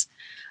us?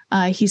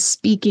 He's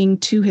speaking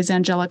to his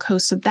angelic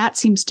host. So that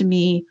seems to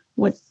me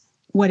what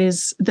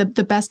is the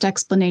best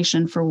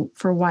explanation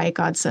for why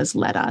God says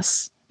 "let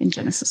us" in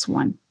Genesis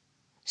 1.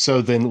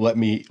 So then let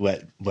me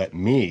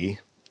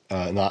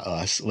not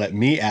us. Let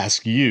me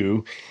ask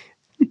you.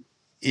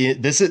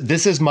 This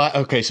is my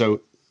okay.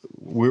 So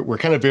we're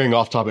kind of veering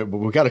off topic, but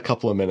we've got a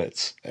couple of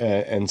minutes,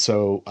 and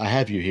so I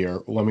have you here.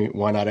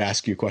 Why not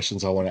ask you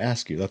questions I want to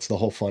ask you? That's the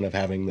whole fun of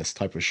having this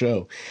type of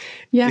show.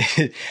 Yeah.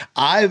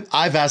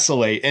 I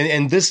vacillate,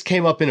 and this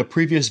came up in a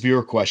previous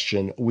viewer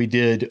question. We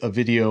did a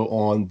video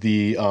on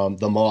the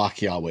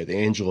Malach Yahweh, the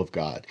angel of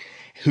God.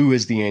 Who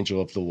is the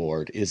angel of the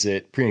Lord? Is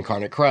it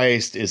pre-incarnate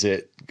Christ? Is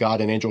it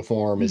God in angel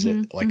form? Is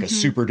it like a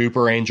super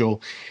duper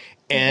angel?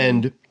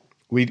 And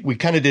we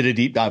kind of did a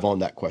deep dive on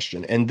that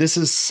question. And this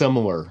is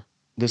similar.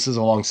 This is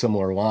along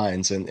similar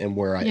lines and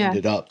where I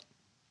ended up.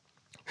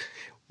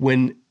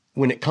 When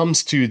it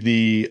comes to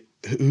the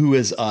who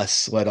is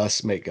us, let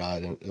us make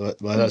God and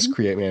let us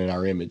create man in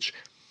our image.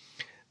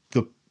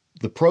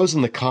 The pros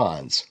and the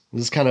cons.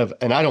 This is kind of,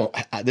 and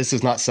this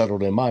is not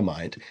settled in my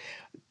mind.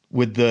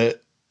 With the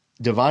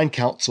divine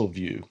counsel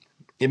view,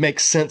 it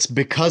makes sense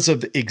because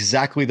of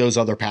exactly those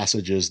other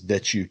passages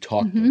that you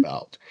talked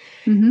about.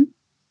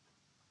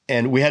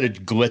 And we had a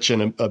glitch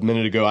in a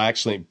minute ago. I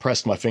actually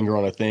pressed my finger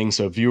on a thing.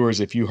 So viewers,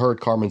 if you heard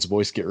Carmen's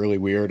voice get really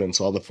weird and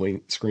saw the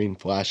screen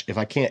flash, if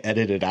I can't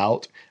edit it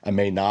out, I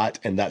may not.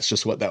 And that's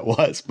just what that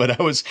was. But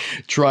I was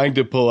trying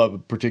to pull up a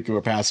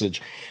particular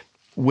passage.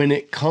 When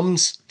it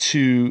comes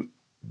to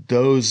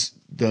those,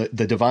 the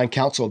divine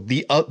counsel,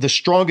 the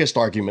strongest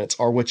arguments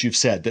are what you've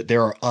said, that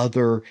there are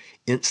other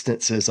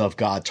instances of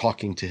God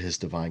talking to his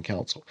divine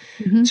counsel.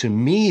 To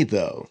me,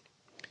 though,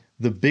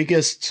 the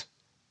biggest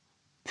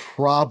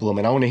problem,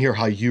 and I want to hear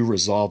how you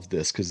resolve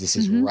this because this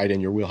is right in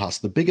your wheelhouse.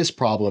 The biggest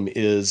problem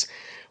is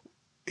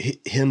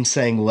him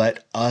saying,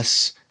 let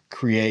us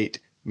create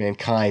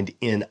mankind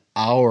in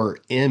our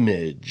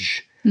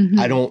image.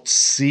 I don't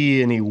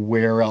see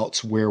anywhere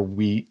else where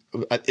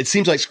it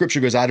seems like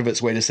scripture goes out of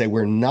its way to say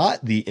we're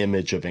not the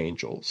image of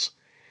angels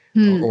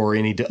or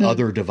any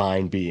other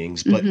divine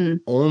beings, but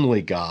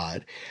only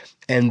God.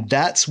 And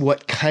that's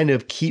what kind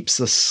of keeps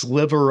a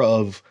sliver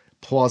of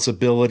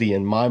plausibility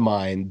in my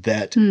mind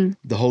that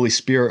the Holy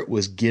Spirit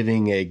was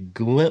giving a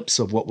glimpse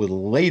of what would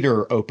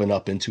later open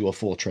up into a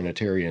full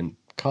Trinitarian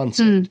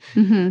concept.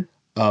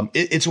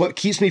 It's what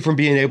keeps me from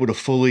being able to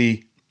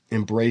fully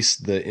embrace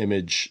the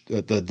image,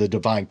 the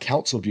divine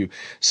counsel view.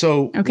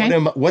 So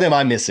what am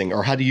I missing,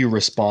 or how do you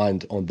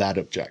respond on that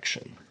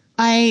objection?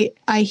 I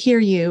hear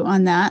you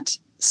on that.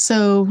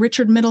 So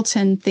Richard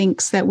Middleton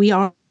thinks that we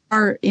are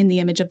in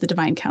the image of the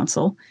divine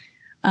counsel.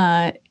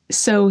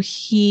 So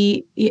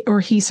he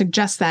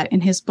suggests that in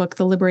his book,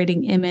 The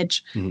Liberating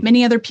Image.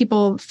 Many other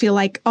people feel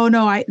like, oh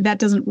no, that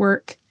doesn't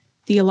work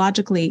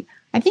theologically.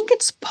 I think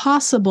it's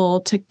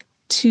possible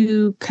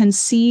to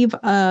conceive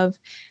of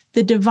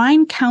the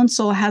divine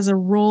counsel has a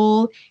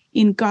role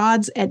in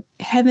God's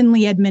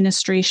heavenly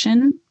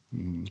administration,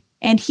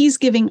 and he's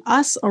giving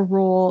us a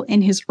role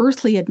in his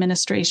earthly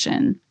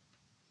administration.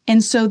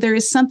 And so there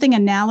is something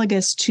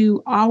analogous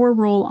to our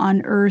role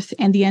on earth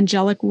and the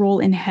angelic role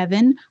in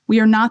heaven. We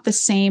are not the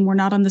same. We're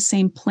not on the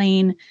same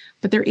plane,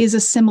 but there is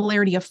a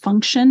similarity of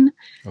function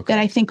that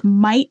I think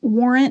might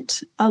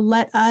warrant a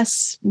let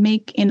us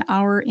make in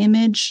our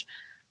image.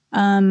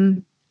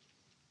 That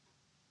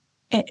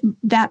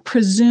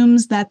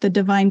presumes that the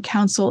divine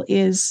counsel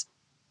is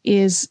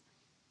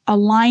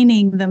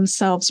aligning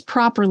themselves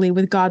properly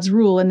with God's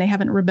rule and they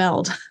haven't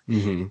rebelled.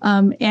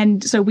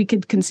 And so we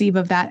could conceive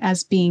of that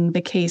as being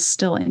the case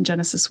still in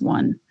Genesis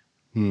 1.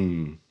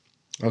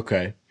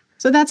 Okay.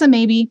 So that's a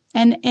maybe.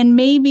 And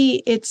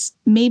maybe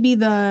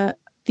the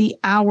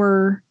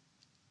hour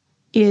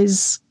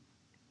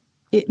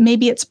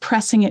maybe it's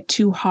pressing it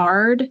too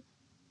hard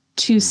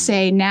to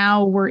say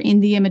now we're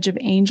in the image of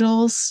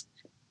angels.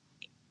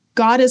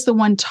 God is the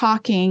one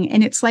talking,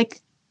 and it's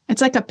like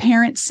a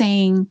parent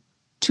saying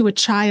to a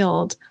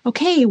child,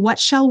 okay, what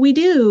shall we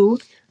do?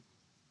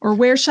 Or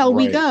where shall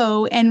we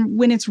go? And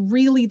when it's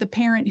really the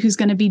parent who's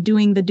going to be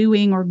doing the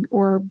doing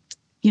or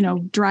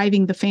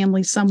driving the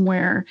family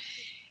somewhere,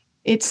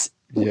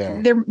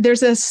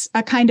 there's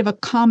a kind of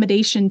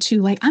accommodation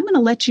to like, I'm going to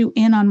let you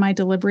in on my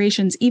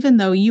deliberations, even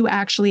though you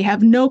actually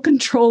have no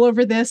control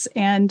over this.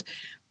 And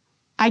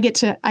I get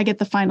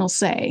the final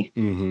say.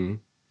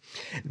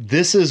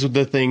 This is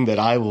the thing that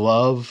I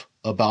love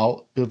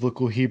about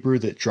biblical Hebrew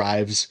that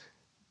drives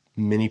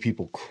many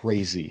people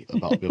crazy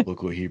about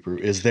biblical Hebrew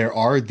is there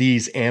are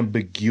these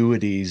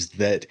ambiguities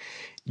that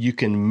you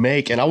can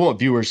make. And I want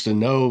viewers to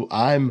know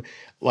I'm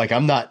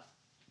not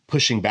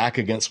pushing back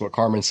against what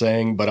Carmen's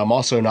saying, but I'm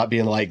also not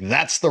being like,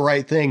 that's the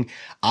right thing.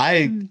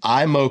 I'm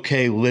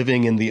okay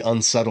living in the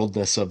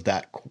unsettledness of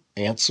that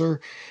answer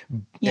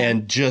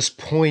and just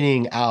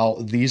pointing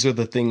out these are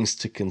the things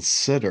to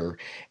consider.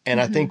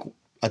 And I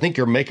think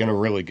you're making a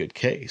really good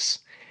case.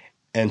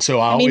 And so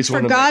I always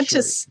want to make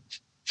sure.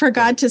 For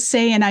God to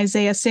say in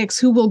Isaiah 6,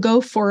 who will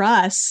go for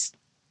us?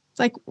 It's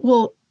like,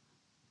 well,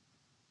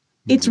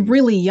 it's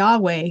really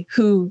Yahweh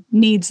who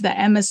needs the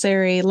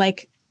emissary.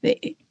 Like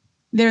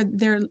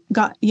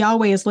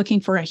Yahweh is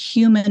looking for a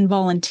human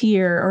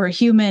volunteer or a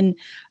human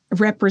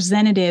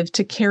representative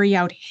to carry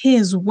out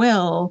his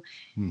will.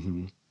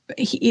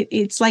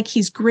 It's like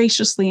he's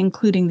graciously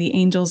including the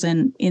angels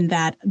in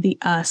that, the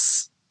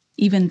us,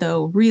 even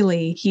though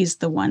really he's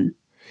the one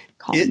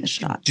calling the Do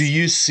shots.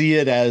 you see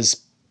it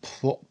as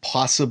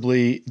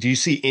possibly, do you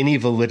see any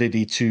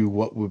validity to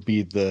what would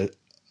be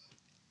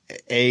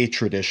a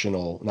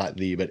traditional, not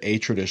the, but a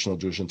traditional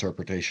Jewish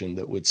interpretation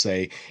that would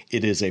say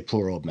it is a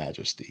plural of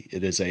majesty,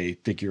 it is a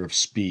figure of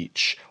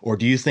speech? Or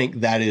do you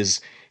think that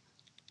is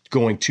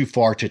going too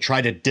far to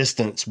try to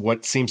distance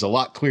what seems a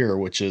lot clearer,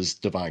 which is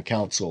divine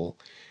counsel?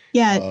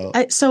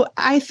 Yeah. So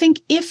I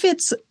think if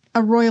it's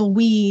a royal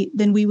we,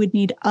 then we would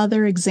need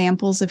other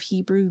examples of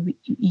Hebrew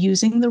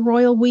using the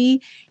royal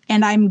we.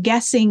 And I'm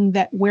guessing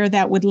that where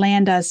that would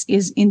land us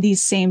is in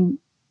these same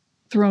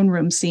throne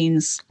room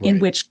scenes in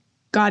Right. which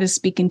God is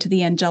speaking to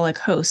the angelic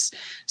hosts.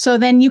 So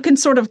then you can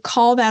sort of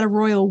call that a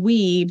royal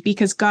we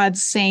because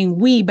God's saying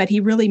we, but he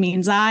really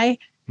means I.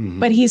 Mm-hmm.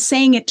 But he's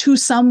saying it to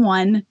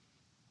someone.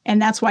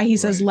 And that's why he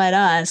says, Right. let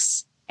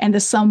us. And the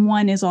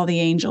someone is all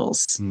the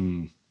angels.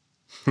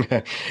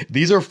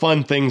 These are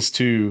fun things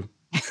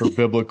for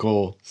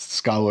biblical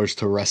scholars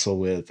to wrestle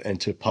with and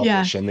to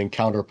publish and then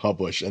counter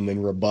publish and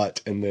then rebut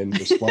and then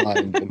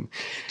respond. And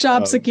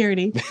job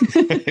security.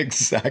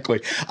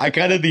 exactly. I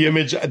kind of, the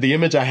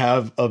image I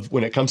have of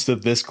when it comes to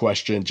this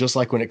question, just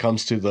like when it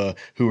comes to the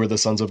who are the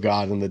sons of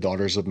God and the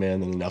daughters of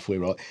men and the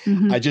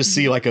Nephilim, I just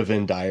see like a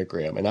Venn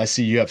diagram, and I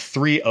see you have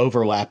three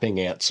overlapping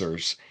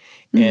answers.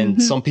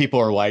 And some people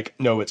are like,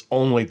 no, it's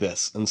only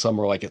this. And some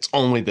are like, it's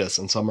only this.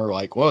 And some are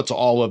like, well, it's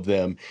all of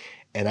them.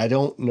 And I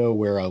don't know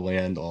where I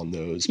land on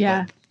those.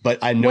 Yeah. But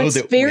I know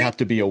that we have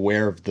to be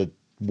aware of the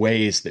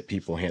ways that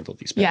people handle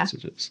these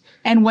passages.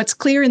 And what's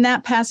clear in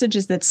that passage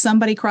is that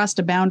somebody crossed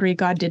a boundary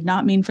God did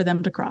not mean for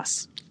them to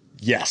cross.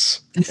 Yes.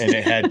 And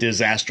it had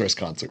disastrous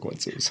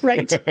consequences.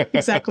 Right.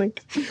 Exactly.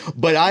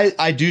 But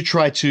I do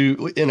try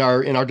to, in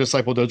our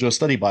Disciple Dojo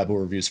study Bible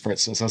reviews, for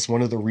instance, that's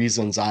one of the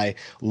reasons I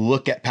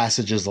look at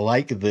passages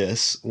like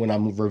this when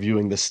I'm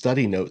reviewing the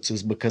study notes,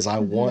 is because I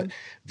want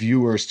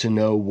viewers to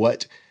know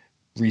what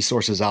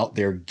resources out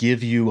there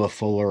give you a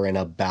fuller and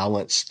a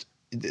balanced,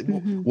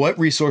 what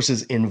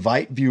resources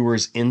invite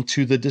viewers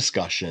into the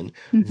discussion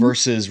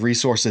versus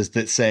resources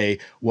that say,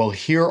 well,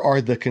 here are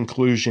the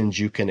conclusions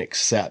you can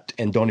accept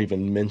and don't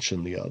even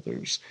mention the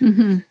others.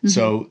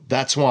 So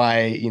that's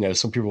why,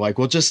 some people are like,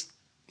 well, just,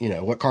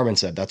 what Carmen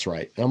said, that's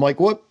right. And I'm like,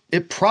 what?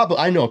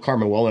 I know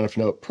Carmen well enough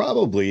to know it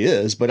probably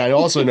is, but I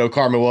also know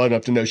Carmen well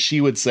enough to know she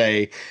would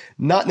say,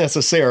 not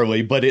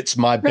necessarily, but it's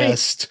my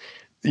best.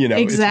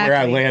 It's where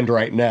I land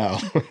right now.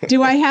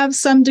 Do I have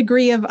some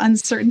degree of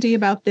uncertainty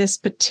about this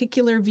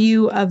particular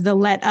view of the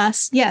let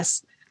us?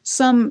 Yes,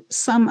 some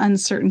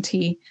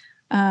uncertainty.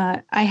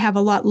 I have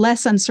a lot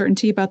less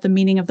uncertainty about the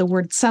meaning of the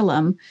word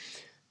tselem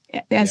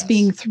as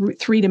being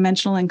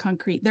three-dimensional and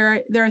concrete.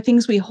 There are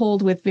things we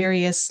hold with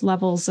various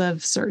levels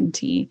of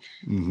certainty,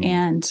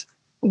 and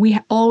we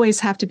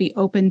always have to be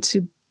open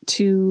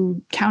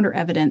to counter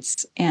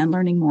evidence and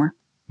learning more.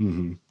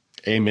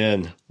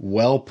 Amen.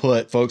 Well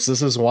put, folks.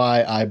 This is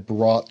why I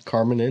brought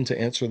Carmen in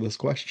to answer this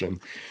question,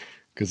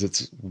 because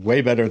it's way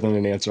better than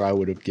an answer I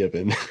would have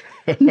given.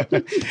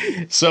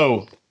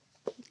 So,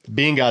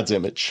 being God's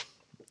image,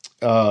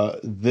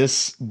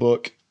 this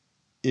book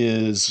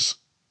is,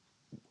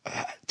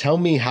 tell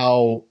me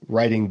how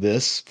writing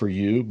this for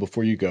you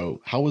before you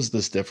go, how was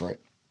this different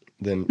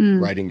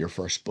than writing your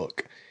first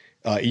book?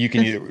 You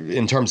can either,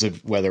 in terms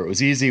of whether it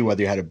was easy,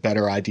 whether you had a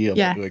better idea of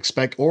what to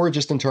expect, or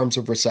just in terms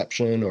of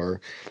reception,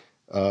 or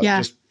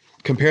just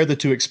compare the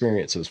two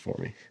experiences for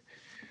me.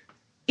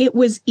 It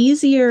was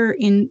easier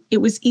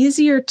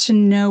to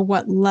know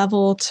what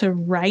level to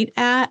write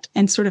at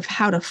and sort of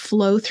how to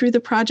flow through the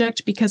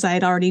project because I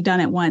had already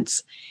done it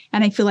once.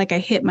 And I feel like I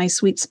hit my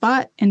sweet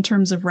spot in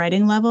terms of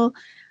writing level,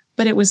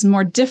 but it was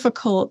more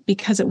difficult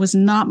because it was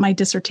not my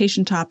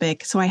dissertation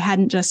topic. So I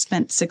hadn't just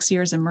spent 6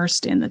 years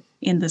immersed in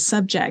the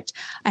subject.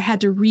 I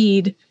had to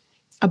read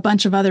a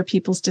bunch of other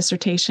people's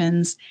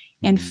dissertations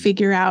and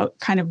figure out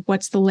kind of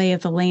what's the lay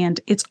of the land.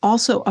 It's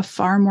also a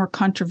far more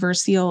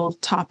controversial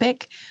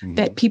topic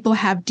that people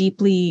have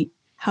deeply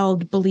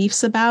held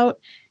beliefs about.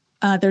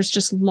 There's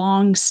just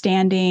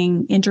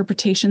long-standing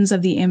interpretations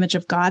of the image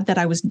of God that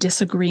I was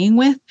disagreeing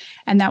with,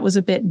 and that was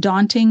a bit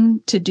daunting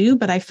to do,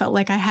 but I felt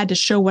like I had to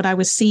show what I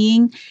was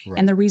seeing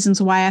and the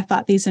reasons why I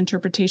thought these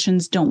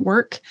interpretations don't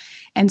work.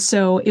 And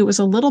so it was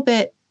a little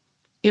bit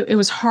it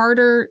was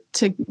harder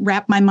to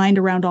wrap my mind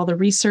around all the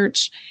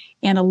research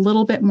and a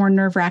little bit more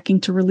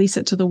nerve-wracking to release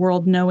it to the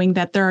world, knowing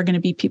that there are going to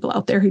be people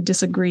out there who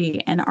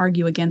disagree and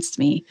argue against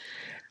me.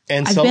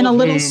 And some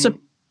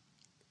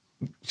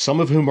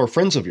of whom are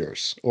friends of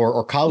yours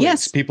or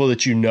colleagues, people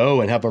that you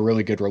know and have a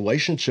really good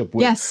relationship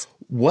with. Yes.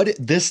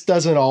 This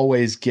doesn't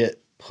always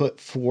get put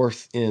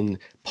forth in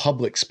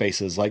public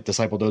spaces, like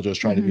Disciple Dojo is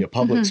trying to be a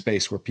public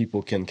space where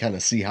people can kind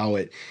of see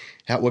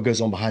what goes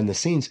on behind the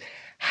scenes.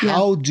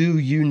 How do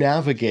you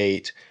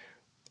navigate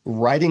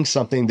writing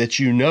something that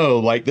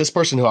like this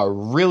person who I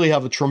really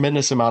have a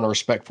tremendous amount of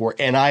respect for,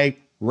 and I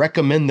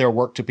recommend their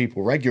work to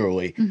people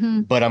regularly,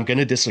 but I'm going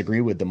to disagree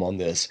with them on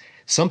this.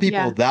 Some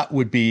people, that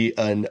would be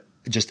a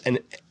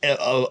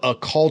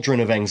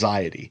cauldron of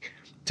anxiety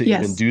to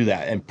even do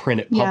that and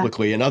print it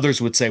publicly. And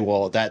others would say,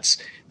 well, that's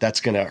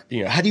going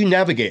to, how do you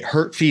navigate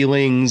hurt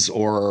feelings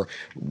or,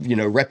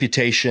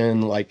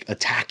 reputation, like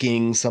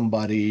attacking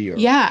somebody? Or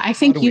I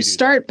think you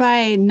start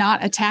by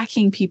not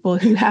attacking people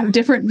who have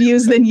different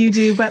views than you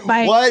do, but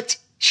by what?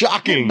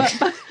 Shocking.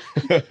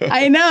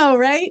 I know,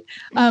 right?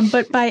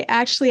 But by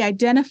actually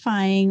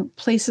identifying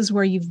places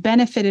where you've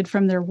benefited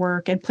from their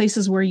work and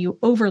places where you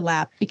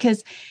overlap,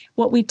 because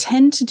what we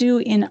tend to do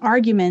in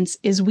arguments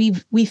is we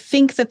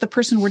think that the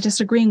person we're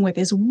disagreeing with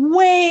is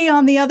way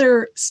on the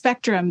other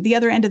spectrum, the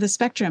other end of the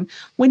spectrum,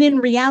 when in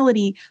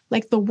reality,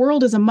 like the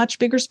world is a much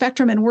bigger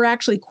spectrum and we're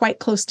actually quite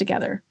close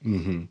together.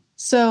 Mm-hmm.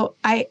 So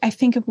I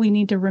think if we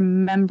need to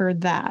remember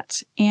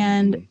that,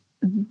 and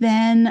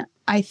then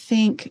I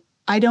think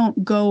I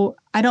don't go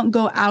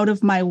out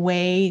of my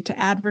way to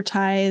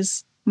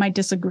advertise my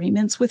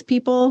disagreements with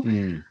people.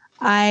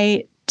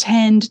 I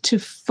tend to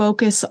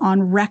focus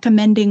on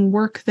recommending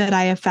work that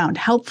I have found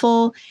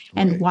helpful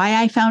and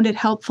why I found it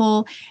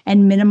helpful,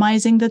 and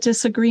minimizing the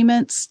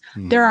disagreements.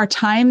 There are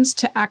times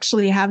to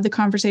actually have the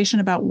conversation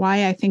about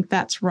why I think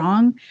that's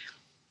wrong,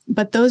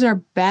 but those are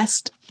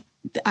best.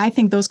 I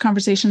think those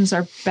conversations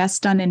are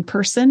best done in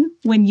person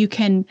when you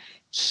can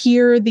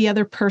hear the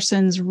other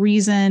person's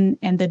reason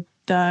and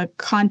the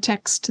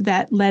context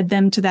that led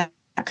them to that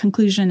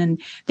conclusion, and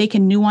they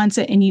can nuance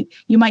it, and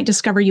you might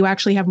discover you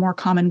actually have more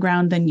common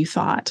ground than you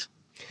thought.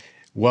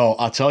 Well,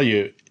 I'll tell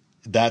you,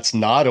 that's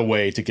not a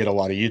way to get a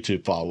lot of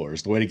YouTube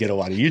followers. The way to get a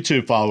lot of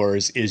YouTube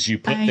followers is you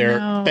put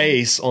their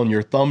face on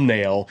your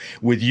thumbnail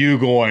with you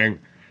going,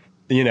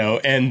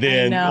 and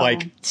then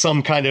like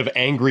some kind of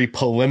angry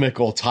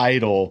polemical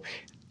title.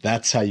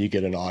 That's how you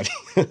get an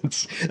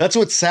audience. That's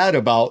what's sad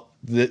about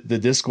the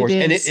discourse.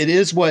 And it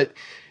is what.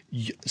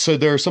 So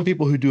there are some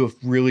people who do a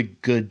really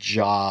good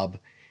job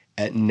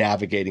at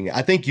navigating it.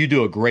 I think you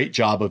do a great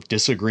job of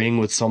disagreeing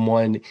with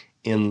someone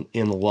in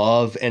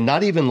love, and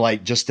not even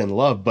like just in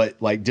love, but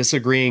like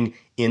disagreeing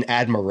in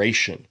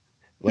admiration,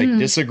 like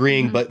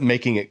disagreeing, but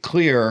making it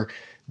clear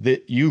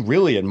that you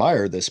really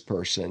admire this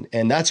person.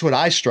 And that's what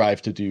I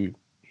strive to do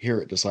here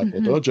at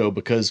Disciple Dojo,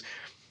 because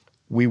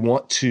we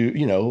want to,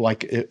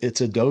 like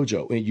it's a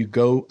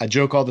dojo. I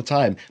joke all the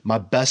time. My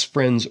best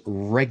friends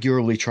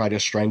regularly try to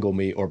strangle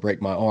me or break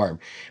my arm.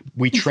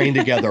 We train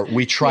together.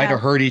 We try to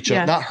hurt each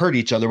other, not hurt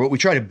each other, but we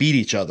try to beat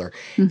each other.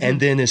 And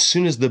then as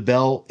soon as the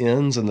bell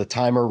ends and the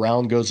timer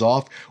round goes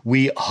off,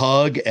 we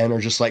hug and are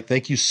just like,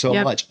 thank you so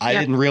much. I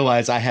didn't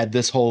realize I had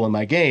this hole in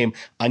my game.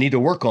 I need to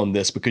work on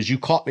this because you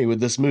caught me with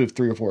this move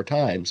 3 or 4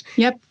 times.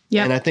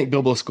 And I think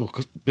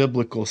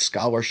biblical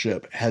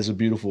scholarship has a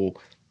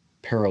beautiful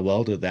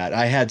parallel to that.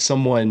 I had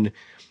someone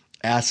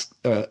ask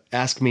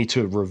me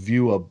to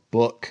review a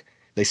book.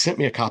 They sent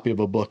me a copy of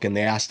a book and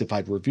they asked if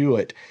I'd review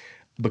it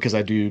because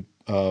I do.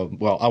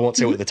 Well, I won't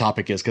say what the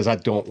topic is because I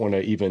don't want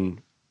to even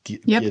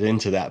get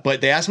into that.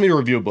 But they asked me to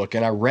review a book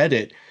and I read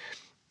it.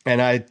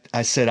 And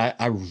I said,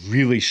 I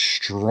really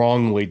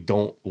strongly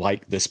don't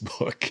like this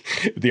book.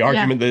 The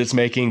argument that it's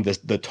making,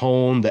 the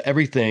tone, the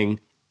everything.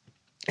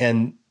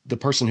 And the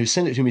person who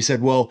sent it to me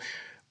said, well,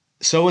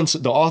 so-and-so,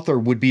 the author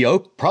would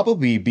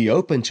probably be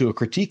open to a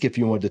critique if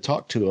you wanted to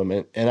talk to him.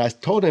 And I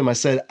told him, I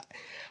said,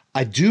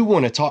 I do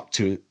want to talk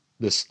to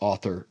this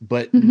author,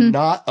 but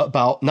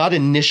not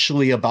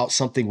initially about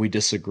something we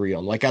disagree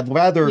on. Like I'd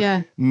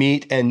rather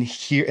meet and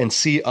hear and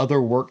see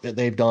other work that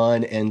they've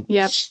done and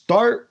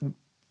start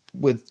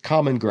with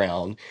common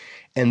ground.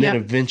 And then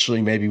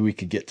eventually maybe we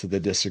could get to the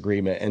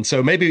disagreement. And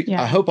so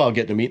I hope I'll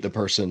get to meet the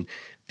person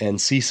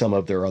and see some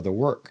of their other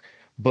work.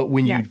 But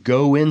when you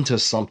go into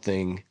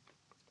something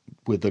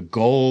with the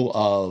goal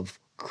of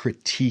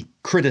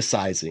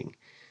criticizing,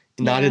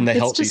 not in the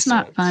healthy sense. It's just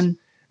not fun.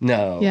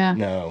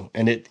 No.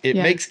 And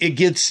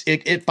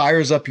it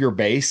fires up your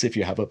base if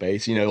you have a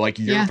base, like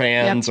your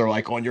fans are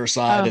like on your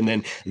side and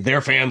then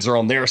their fans are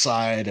on their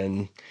side.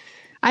 And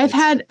I've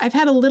had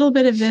a little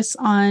bit of this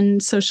on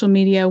social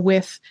media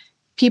with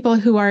people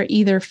who are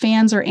either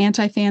fans or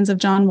anti-fans of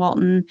John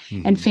Walton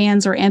and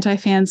fans or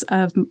anti-fans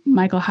of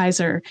Michael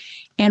Heiser.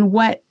 And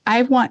what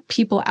I want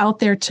people out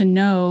there to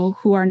know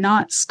who are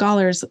not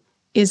scholars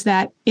is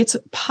that it's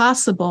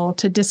possible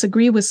to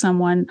disagree with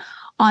someone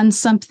on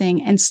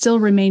something and still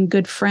remain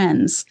good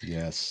friends.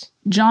 Yes.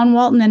 John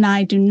Walton and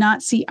I do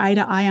not see eye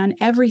to eye on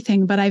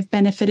everything, but I've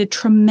benefited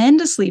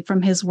tremendously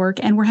from his work,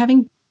 and we're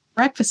having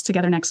breakfast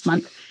together next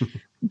month.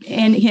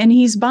 And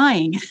he's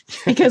buying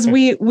because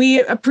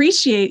we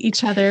appreciate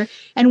each other,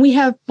 and we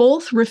have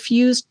both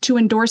refused to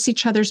endorse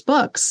each other's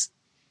books,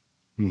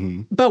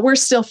 but we're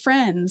still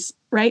friends,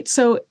 right?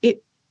 So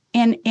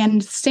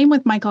and same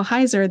with Michael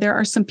Heiser. There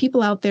are some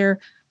people out there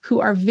who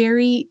are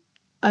very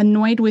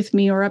annoyed with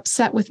me or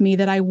upset with me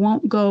that I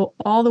won't go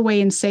all the way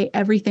and say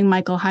everything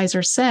Michael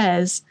Heiser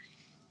says.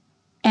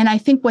 And I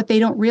think what they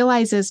don't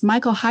realize is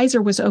Michael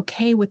Heiser was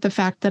okay with the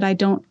fact that I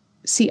don't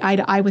see eye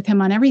to eye with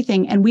him on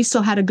everything. And we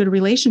still had a good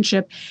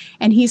relationship.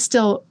 And he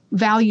still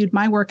valued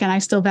my work and I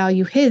still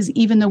value his,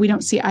 even though we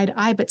don't see eye to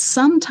eye. But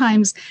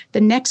sometimes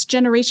the next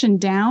generation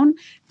down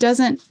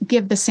doesn't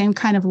give the same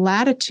kind of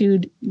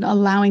latitude,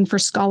 allowing for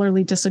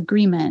scholarly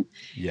disagreement.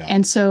 Yeah.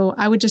 And so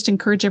I would just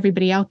encourage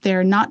everybody out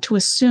there not to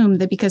assume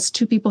that because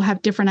two people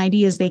have different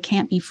ideas, they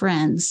can't be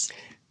friends.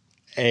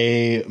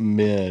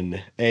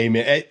 Amen.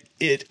 Amen.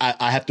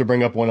 I have to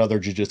bring up one other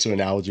jujitsu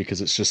analogy because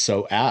it's just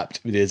so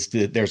apt. It is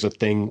that there's a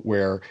thing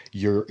where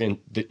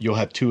you'll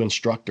have two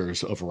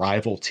instructors of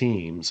rival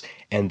teams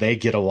and they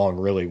get along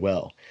really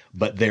well,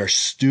 but their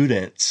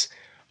students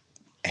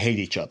hate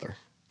each other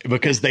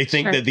because they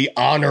think that the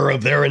honor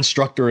of their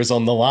instructor is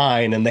on the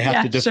line and they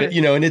have to defend,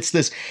 and it's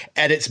this,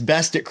 at its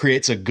best, it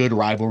creates a good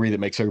rivalry that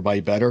makes everybody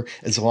better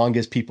as long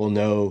as people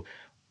know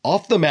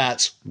off the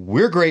mats,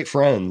 we're great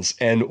friends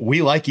and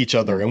we like each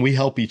other and we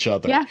help each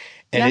other. Yeah.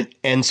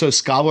 And so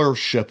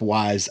scholarship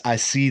wise, I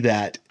see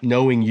that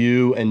knowing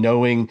you and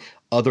knowing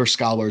other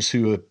scholars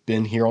who have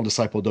been here on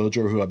Disciple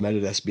Dojo or who I've met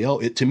at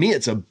SBL, to me,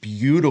 it's a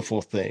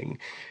beautiful thing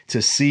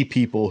to see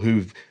people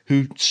who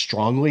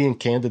strongly and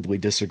candidly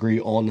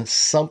disagree on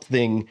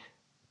something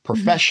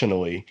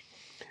professionally.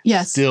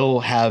 Yes.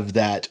 Still have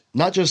that,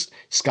 not just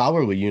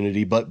scholarly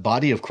unity, but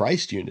body of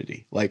Christ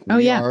unity. Like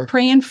are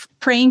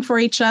praying for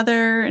each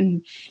other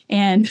and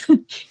and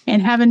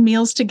having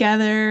meals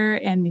together.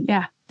 And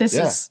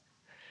this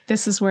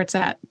is where it's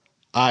at.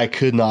 I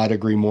could not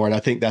agree more. And I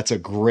think that's a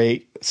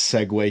great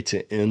segue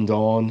to end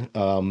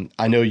on.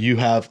 I know you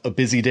have a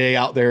busy day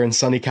out there in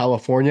sunny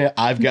California.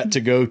 I've got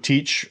to go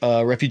teach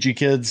refugee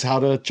kids how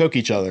to choke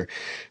each other.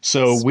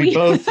 So Sweet. We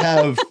both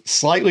have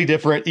slightly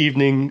different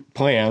evening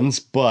plans,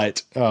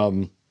 but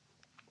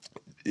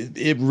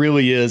it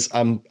really is.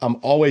 I'm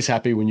always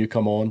happy when you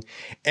come on.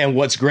 And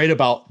what's great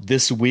about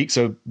this week,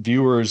 so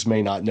viewers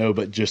may not know,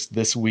 but just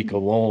this week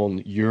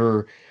alone,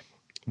 you're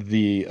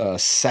the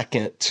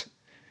second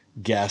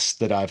guest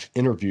that I've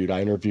interviewed.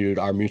 I interviewed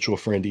our mutual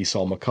friend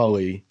Esau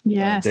McCulley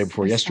the day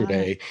before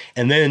yesterday.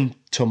 And then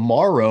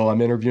tomorrow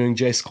I'm interviewing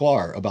Jay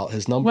Sklar about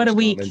his numbers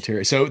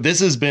commentary. So this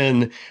has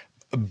been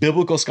a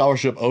biblical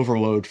scholarship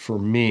overload for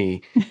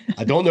me.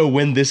 I don't know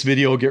when this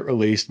video will get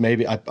released.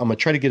 Maybe I'm going to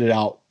try to get it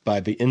out by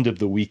the end of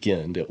the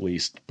weekend at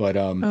least. But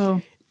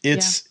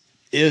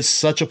it's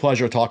such a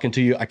pleasure talking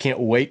to you. I can't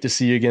wait to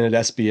see you again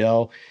at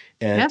SBL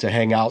and to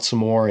hang out some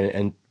more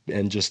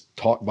and just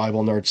talk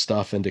Bible nerd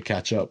stuff and to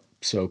catch up.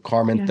 So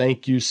Carmen,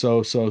 thank you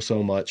so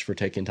much for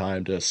taking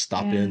time to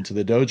stop into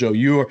the dojo.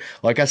 You are,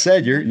 like I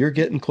said, you're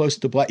getting close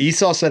to black.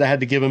 Esau said I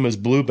had to give him his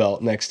blue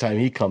belt next time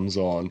he comes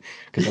on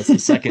because that's the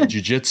second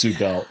jiu-jitsu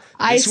belt.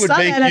 I saw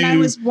that and I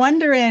was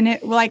wondering,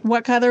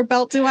 what color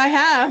belt do I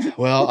have?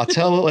 Well, I'll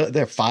tell you,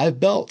 there are 5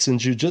 belts in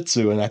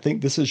jiu-jitsu, and I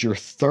think this is your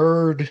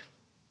third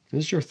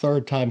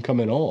time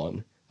coming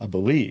on. I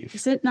believe.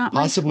 Is it not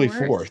possibly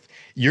fourth?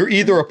 You're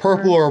either a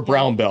purple or a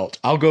brown belt.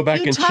 I'll go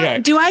back and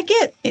check. Do I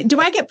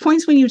get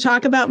points when you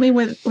talk about me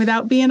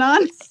without being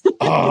on?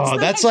 Oh,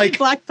 that's like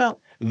black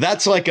belt.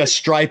 That's like a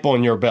stripe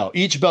on your belt.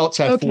 Each belt's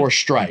have 4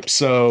 stripes.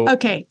 So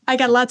I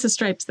got lots of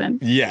stripes then.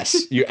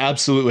 Yes, you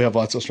absolutely have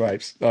lots of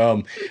stripes.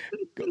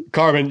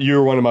 Carmen,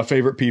 you're one of my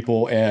favorite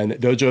people, and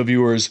dojo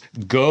viewers,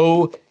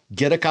 go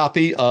get a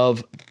copy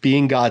of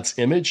Being God's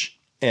Image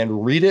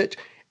and read it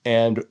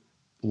and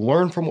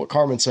learn from what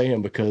Carmen's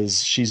saying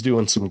because she's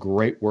doing some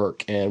great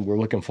work and we're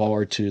looking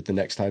forward to the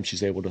next time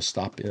she's able to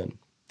stop in.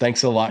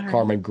 Thanks a lot,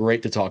 Carmen.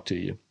 Great to talk to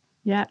you.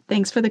 Yeah.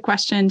 Thanks for the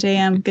question,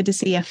 JM. Good to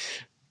see you.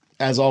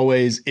 As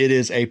always, it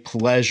is a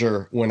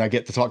pleasure when I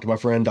get to talk to my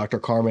friend, Dr.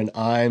 Carmen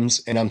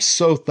Imes, and I'm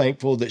so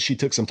thankful that she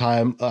took some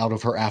time out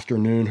of her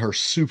afternoon, her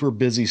super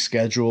busy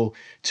schedule,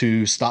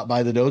 to stop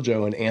by the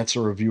dojo and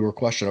answer a viewer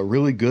question, a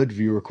really good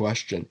viewer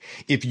question.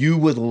 If you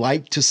would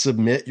like to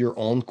submit your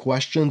own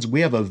questions,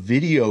 we have a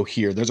video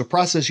here. There's a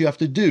process you have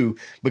to do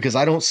because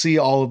I don't see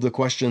all of the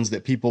questions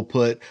that people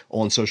put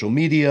on social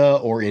media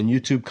or in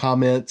YouTube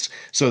comments.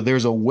 So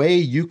there's a way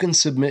you can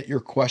submit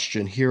your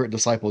question here at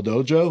Disciple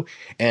Dojo,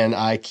 and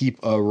I keep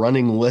a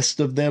running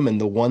list of them,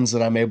 and the ones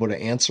that I'm able to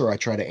answer, I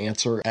try to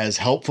answer as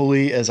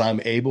helpfully as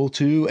I'm able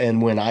to.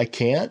 And when I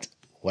can't,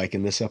 like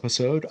in this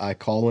episode, I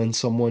call in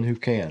someone who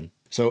can.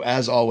 So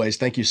as always,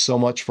 thank you so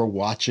much for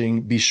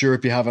watching. Be sure,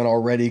 if you haven't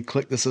already,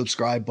 click the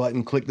subscribe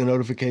button, click the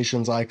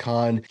notifications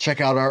icon,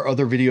 check out our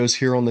other videos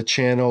here on the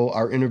channel,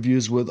 our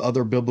interviews with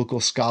other biblical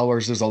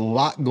scholars. There's a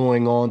lot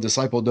going on.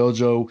 Disciple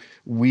Dojo,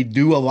 we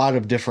do a lot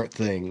of different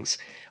things,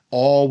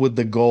 all with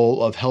the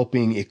goal of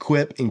helping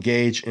equip,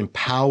 engage,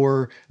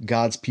 empower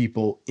God's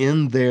people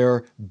in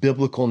their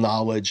biblical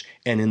knowledge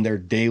and in their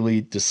daily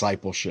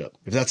discipleship.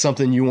 If that's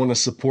something you want to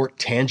support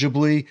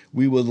tangibly,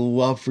 we would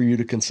love for you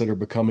to consider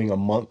becoming a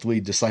monthly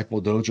Disciple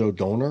Dojo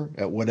donor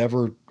at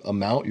whatever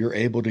amount you're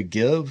able to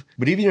give.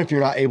 But even if you're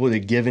not able to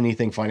give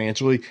anything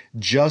financially,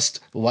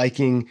 just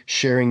liking,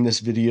 sharing this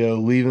video,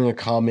 leaving a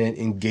comment,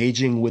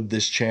 engaging with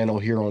this channel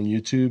here on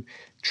YouTube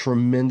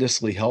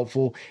tremendously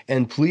helpful.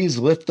 And please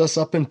lift us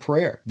up in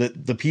prayer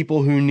that the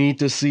people who need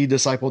to see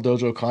Disciple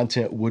Dojo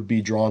content would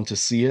be drawn to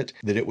see it,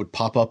 that it would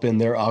pop up in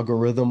their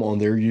algorithm on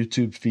their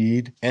YouTube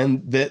feed,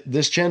 and that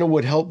this channel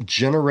would help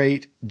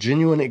generate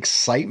genuine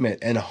excitement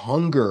and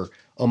hunger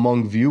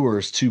among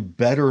viewers to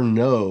better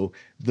know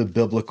the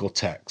biblical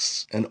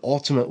texts and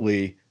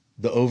ultimately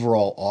the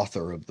overall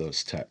author of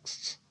those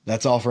texts.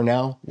 That's all for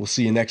now. We'll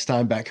see you next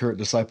time back here at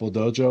Disciple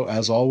Dojo.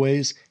 As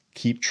always,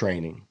 keep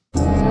training.